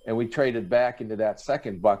back into that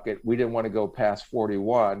second bucket, we didn't want to go past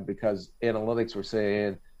 41 because analytics were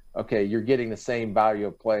saying, okay, you're getting the same value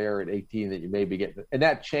of player at 18 that you may be getting. And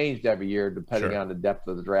that changed every year depending on the depth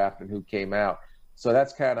of the draft and who came out. So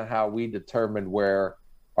that's kind of how we determined where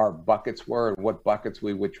our buckets were and what buckets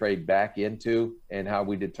we would trade back into and how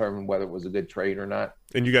we determined whether it was a good trade or not.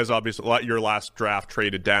 And you guys obviously, your last draft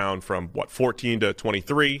traded down from, 14 to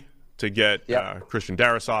 23 to get Christian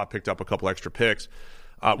Darrisaw, picked up a couple extra picks.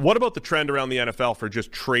 What about the trend around the NFL for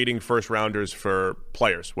just trading first-rounders for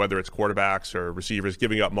players, whether it's quarterbacks or receivers,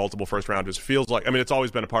 giving up multiple first-rounders? Feels like, I mean, it's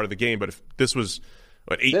always been a part of the game, but if this was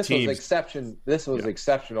eight teams. This was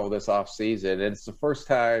exceptional this offseason. And it's the first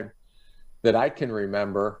time that I can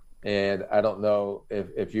remember, and I don't know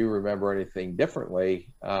if you remember anything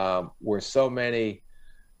differently, where so many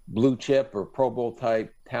blue chip or Pro Bowl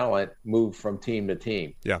type talent moved from team to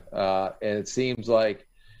team. Yeah. And it seems like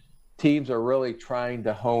teams are really trying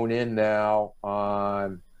to hone in now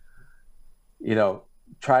on,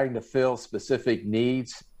 trying to fill specific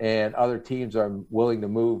needs, and other teams are willing to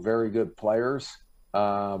move very good players,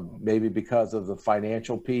 maybe because of the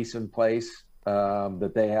financial piece in place,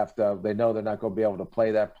 that they know they're not going to be able to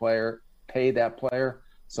pay that player.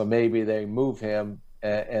 So maybe they move him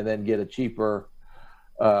and then get a cheaper,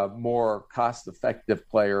 more cost-effective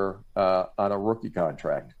player on a rookie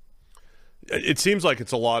contract. It seems like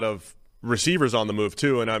it's a lot of receivers on the move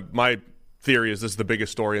too, and my theory is this is the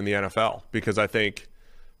biggest story in the NFL, because I think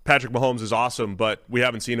Patrick Mahomes is awesome, but we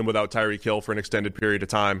haven't seen him without Tyreek Hill for an extended period of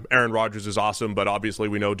time. Aaron Rodgers is awesome, but obviously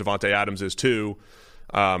we know Devontae Adams is too.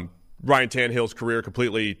 Ryan Tannehill's career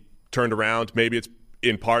completely turned around. Maybe it's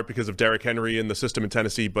in part because of Derrick Henry in the system in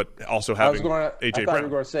Tennessee, but also having A.J. Brown. I thought you were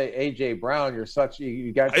going to say A.J. Brown. You're such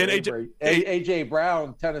you got A.J.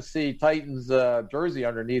 Brown, Tennessee Titans jersey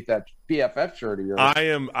underneath that PFF shirt of yours.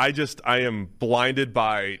 I am blinded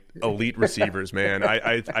by elite receivers, man.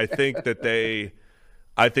 I think that they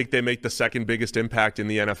make the second biggest impact in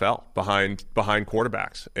the NFL behind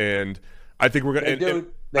quarterbacks, and I think we're going to.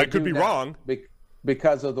 I could be wrong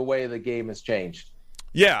because of the way the game has changed.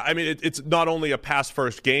 Yeah, I mean, it's not only a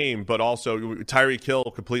pass-first game, but also Tyreek Hill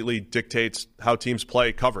completely dictates how teams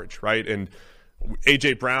play coverage, right? And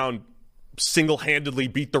A.J. Brown single-handedly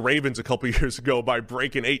beat the Ravens a couple years ago by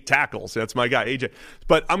breaking 8 tackles. That's my guy, A.J.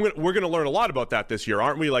 But we're going to learn a lot about that this year,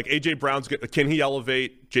 aren't we? Like, A.J. can he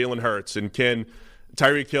elevate Jalen Hurts? And can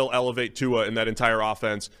Tyreek Hill elevate Tua in that entire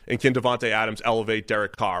offense? And can Devontae Adams elevate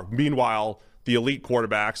Derek Carr? Meanwhile, the elite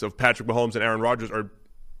quarterbacks of Patrick Mahomes and Aaron Rodgers are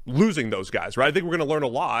losing those guys, right? I think we're going to learn a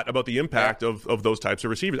lot about the impact of those types of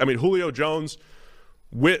receivers. I mean, Julio Jones,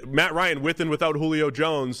 Matt Ryan with and without Julio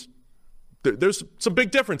Jones, there's some big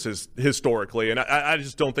differences historically, and I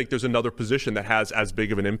just don't think there's another position that has as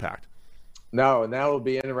big of an impact. No, and that will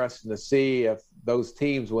be interesting to see if those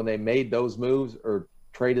teams, when they made those moves or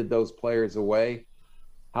traded those players away,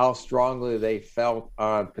 how strongly they felt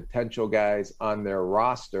on potential guys on their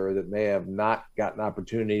roster that may have not gotten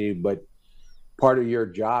opportunity, but part of your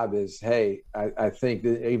job is, hey, I think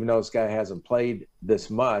that even though this guy hasn't played this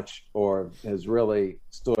much or has really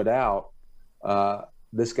stood out,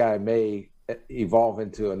 this guy may evolve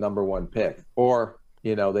into a number one pick. Or,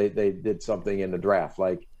 they did something in the draft.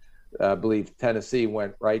 Like, I believe Tennessee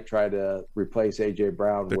went right, tried to replace A.J.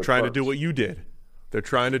 Brown. They're trying to do what you did. They're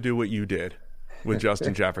trying to do what you did with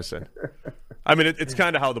Justin Jefferson. I mean, it's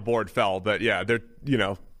kind of how the board fell. But, yeah, they're,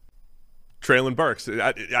 Traylon Burks.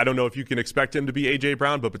 I don't know if you can expect him to be A.J.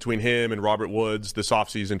 Brown, but between him and Robert Woods this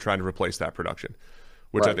offseason trying to replace that production,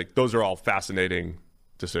 which I think those are all fascinating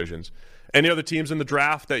decisions. Any other teams in the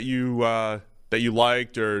draft that you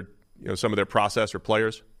liked, or some of their process or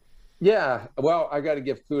players? Yeah, well, I got to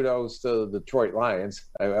give kudos to the Detroit Lions.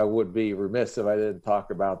 I would be remiss if I didn't talk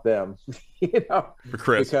about them, for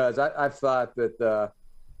Chris, because I thought that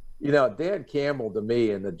Dan Campbell, to me,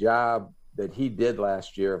 and the job that he did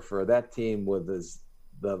last year for that team with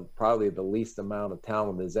probably the least amount of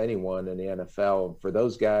talent as anyone in the NFL, for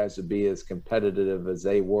those guys to be as competitive as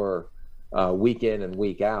they were week in and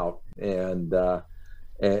week out, and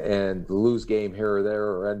lose game here or there,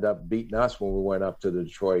 or end up beating us when we went up to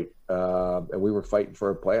Detroit, and we were fighting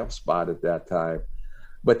for a playoff spot at that time.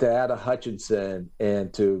 But to add a Hutchinson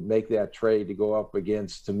and to make that trade to go up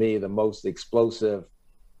against, to me, the most explosive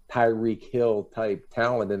Tyreek Hill type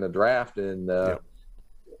talent in the draft, and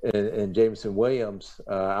Jameson Williams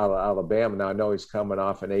out of Alabama. Now I know he's coming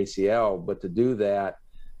off an ACL, but to do that,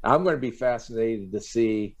 I'm going to be fascinated to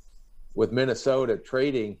see, with Minnesota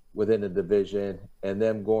trading within the division and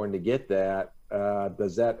them going to get that,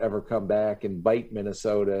 does that ever come back and bite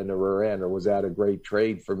Minnesota in the rear end, or was that a great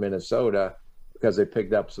trade for Minnesota because they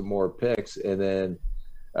picked up some more picks, and then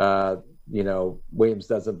Williams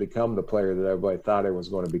doesn't become the player that everybody thought he was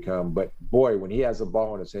going to become. But boy, when he has the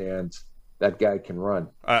ball in his hands, that guy can run.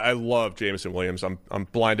 I love Jameson Williams. I'm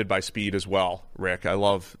blinded by speed as well, Rick. I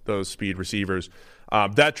love those speed receivers.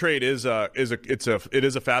 That trade is a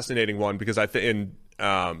fascinating one, because I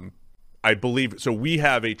believe so. We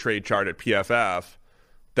have a trade chart at PFF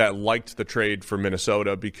that liked the trade for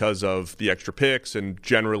Minnesota because of the extra picks, and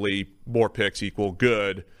generally more picks equal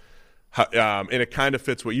good. And it kind of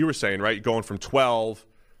fits what you were saying, right? Going from 12,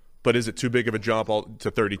 but is it too big of a jump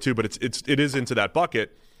to 32? But it is into that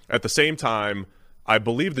bucket. At the same time, I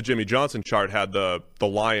believe the Jimmy Johnson chart had the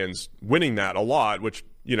Lions winning that a lot, which,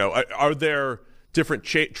 are there different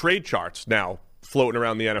trade charts now floating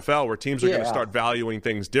around the NFL where teams are going to start valuing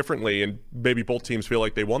things differently, and maybe both teams feel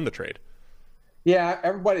like they won the trade? Yeah,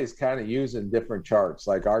 everybody's kind of using different charts.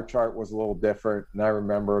 Like our chart was a little different, and I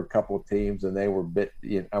remember a couple of teams, and they were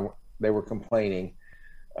they were complaining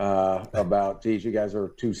about, geez, you guys are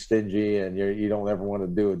too stingy, and you don't ever want to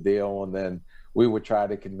do a deal. And then we would try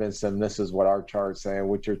to convince them this is what our chart's saying,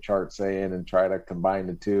 what your chart's saying, and try to combine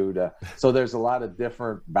the two. So there's a lot of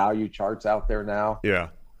different value charts out there now. Yeah.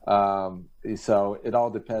 So it all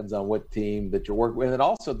depends on what team that you're working with. It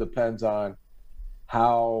also depends on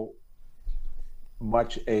how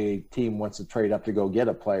much a team wants to trade up to go get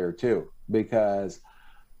a player too, because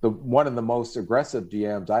one of the most aggressive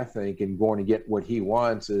GMs, I think, in going to get what he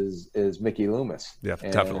wants is Mickey Loomis. Yeah,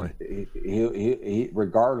 definitely. He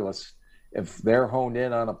regardless if they're honed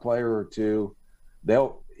in on a player or two,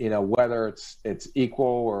 they'll, whether it's equal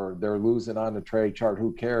or they're losing on the trade chart,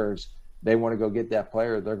 who cares? They want to go get that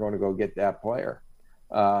player. They're going to go get that player.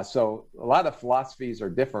 So a lot of philosophies are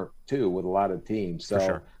different too with a lot of teams. So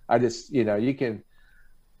sure. I just, you can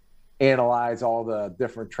analyze all the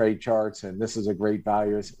different trade charts, and this is a great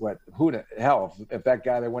value. Who the hell, if that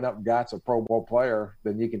guy that went up and got's a Pro Bowl player,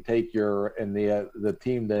 then you can take the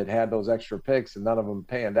team that had those extra picks and none of them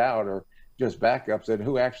panned out or just backups, and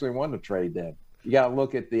who actually won the trade then? You got to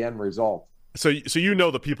look at the end result. So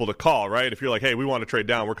the people to call, right? If you're like, hey, we want to trade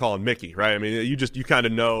down, we're calling Mickey, right? I mean, you kind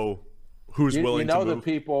of know who's willing to move. The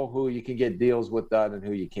people who you can get deals with done and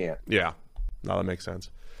who you can't. Yeah, no, that makes sense.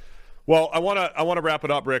 Well, I want to wrap it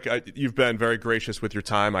up, Rick. You've been very gracious with your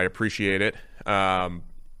time. I appreciate it.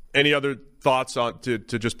 Any other thoughts on to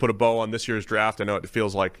just put a bow on this year's draft? I know it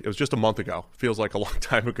feels like it was just a month ago. It feels like a long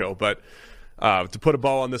time ago, but to put a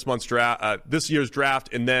bow on this month's draft, this year's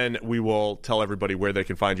draft, and then we will tell everybody where they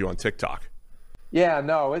can find you on TikTok. Yeah,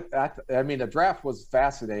 no, the draft was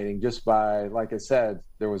fascinating just by, like I said,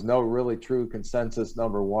 there was no really true consensus,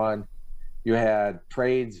 number one. You had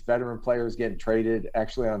trades, veteran players getting traded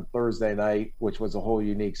actually on Thursday night, which was a whole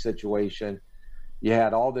unique situation. You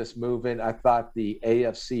had all this movement. I thought the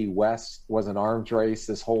AFC West was an arms race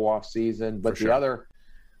this whole offseason, but the other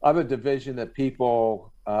division that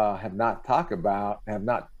people have not talking a lot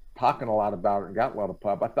about and got a lot of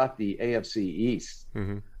pub, I thought the AFC East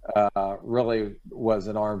really was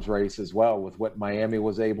an arms race as well, with what Miami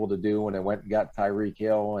was able to do when they went and got Tyreek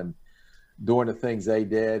Hill and doing the things they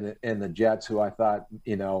did, and the Jets, who I thought,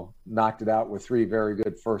 knocked it out with 3 very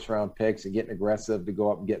good first-round picks and getting aggressive to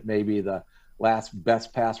go up and get maybe the last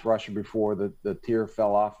best pass rusher before the tier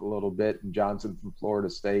fell off a little bit, and Johnson from Florida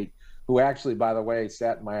State, who actually, by the way,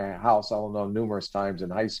 sat in my house, I don't know, numerous times in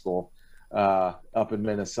high school up in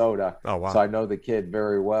Minnesota. Oh, wow. So I know the kid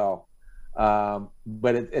very well.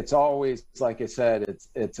 But it's always, like I said,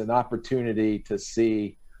 it's an opportunity to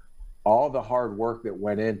see all the hard work that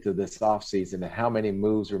went into this offseason and how many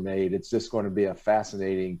moves were made. It's just going to be a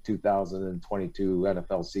fascinating 2022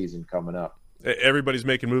 NFL season coming up. Everybody's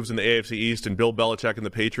making moves in the AFC East, and Bill Belichick and the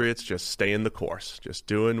Patriots just staying the course, just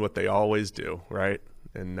doing what they always do, right?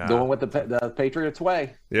 And doing what the Patriots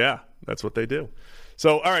way. Yeah, that's what they do.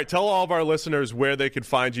 So, all right, tell all of our listeners where they could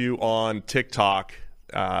find you on TikTok,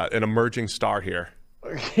 an emerging star here.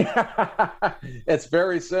 It's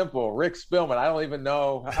very simple. Rick Spielman. I don't even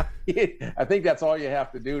know. I think that's all you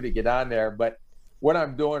have to do to get on there. But what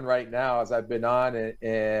I'm doing right now is I've been on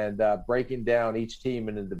and breaking down each team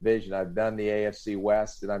in the division. I've done the AFC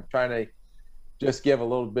West, and I'm trying to just give a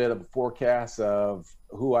little bit of a forecast of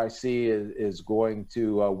who I see is going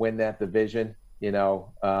to win that division.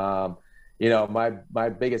 My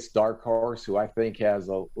biggest dark horse, who I think has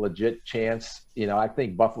a legit chance. I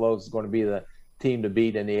think Buffalo's going to be the team to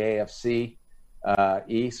beat in the AFC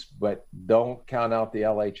East, but don't count out the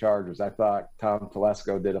LA Chargers. I thought Tom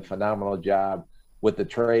Telesco did a phenomenal job with the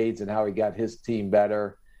trades and how he got his team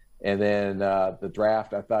better. And then the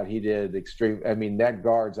draft, I thought he did extreme. I mean, that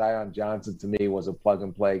guard, Zion Johnson, to me, was a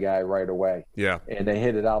plug-and-play guy right away. Yeah. And they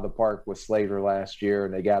hit it out of the park with Slater last year,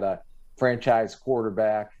 and they got a franchise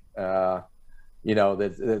quarterback,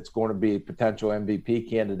 that's going to be a potential MVP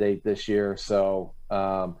candidate this year. So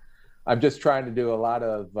I'm just trying to do a lot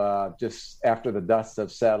of just after the dust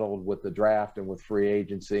have settled with the draft and with free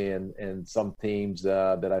agency and some teams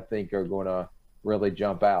that I think are going to really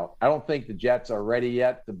jump out. I don't think the Jets are ready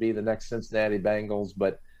yet to be the next Cincinnati Bengals,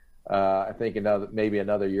 but I think maybe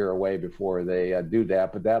another year away before they do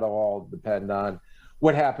that. But that'll all depend on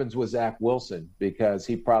what happens with Zach Wilson, because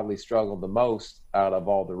he probably struggled the most out of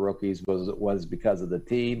all the rookies. Was because of the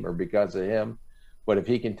team or because of him? But if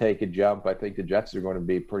he can take a jump, I think the Jets are going to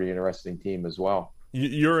be a pretty interesting team as well.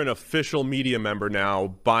 You're an official media member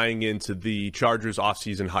now, buying into the Chargers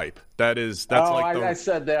offseason hype. I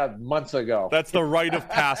said that months ago. That's the rite of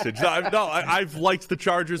passage. I've liked the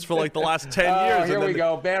Chargers for like the last 10 years. Here we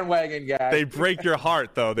go, bandwagon guy. They break your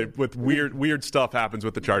heart though. With weird stuff happens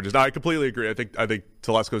with the Chargers. No, I completely agree. I think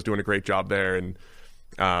Telesco's doing a great job there, and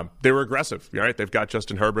they were aggressive. Right? They've got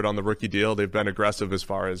Justin Herbert on the rookie deal. They've been aggressive as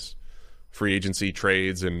far as free agency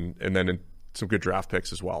trades, and then some good draft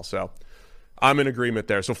picks as well. So I'm in agreement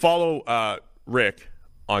there. So follow Rick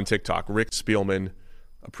on TikTok, Rick Spielman.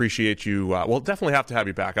 Appreciate you. We'll definitely have to have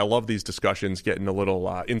you back. I love these discussions, getting a little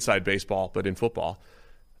inside baseball, but in football.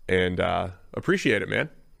 And appreciate it, man.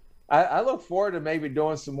 I look forward to maybe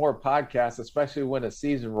doing some more podcasts, especially when the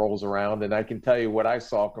season rolls around, and I can tell you what I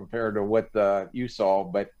saw compared to what you saw.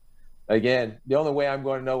 But again, the only way I'm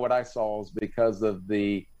going to know what I saw is because of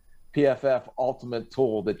the PFF Ultimate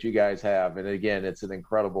tool that you guys have. And again, it's an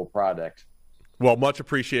incredible product. Well, much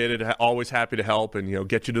appreciated. Always happy to help and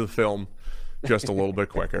get you to the film just a little bit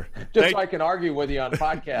quicker. So I can argue with you on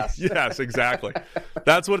podcasts. Yes, exactly.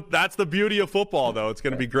 That's the beauty of football, though. It's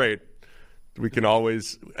going to be great.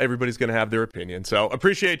 Everybody's going to have their opinion. So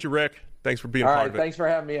appreciate you, Rick. Thanks for being a part of it. Thanks for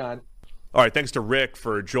having me on. All right, thanks to Rick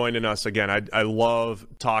for joining us again. I love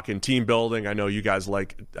talking team building. I know you guys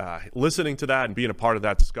like listening to that and being a part of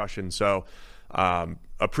that discussion. So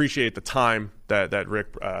appreciate the time that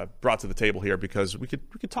Rick brought to the table here, because we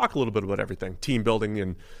could talk a little bit about everything, team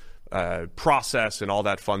building and process and all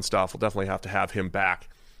that fun stuff. We'll definitely have to have him back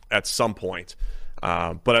at some point.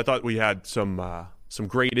 But I thought we had some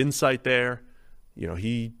great insight there.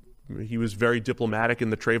 He was very diplomatic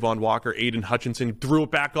in the Trayvon Walker, Aiden Hutchinson threw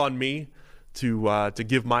it back on me to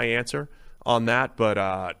give my answer on that.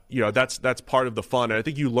 But that's part of the fun. And I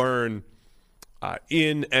think you learn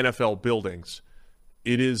in NFL buildings,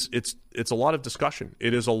 it's a lot of discussion.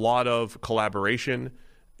 It is a lot of collaboration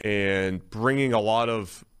and bringing a lot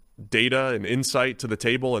of data and insight to the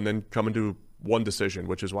table, and then coming to one decision,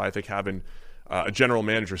 which is why I think having a general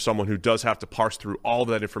manager, someone who does have to parse through all of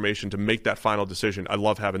that information to make that final decision. I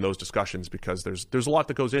love having those discussions, because there's a lot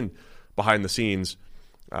that goes in behind the scenes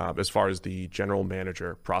as far as the general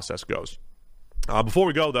manager process goes. Before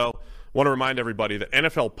we go, though, I want to remind everybody that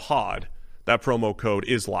NFL Pod, that promo code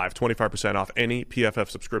is live, 25% off any PFF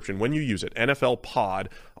subscription when you use it. NFL Pod,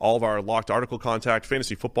 all of our locked article contact,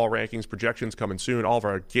 fantasy football rankings, projections coming soon, all of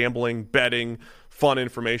our gambling, betting, fun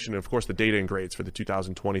information, and of course the data and grades for the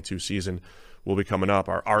 2022 season will be coming up,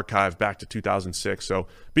 our archive back to 2006. So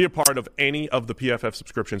be a part of any of the PFF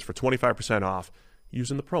subscriptions for 25% off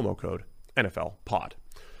using the promo code NFL Pod.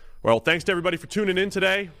 Well, thanks to everybody for tuning in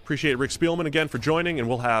today. Appreciate Rick Spielman again for joining, and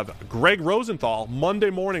we'll have Greg Rosenthal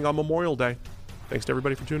Monday morning on Memorial Day. Thanks to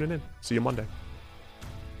everybody for tuning in. See you Monday.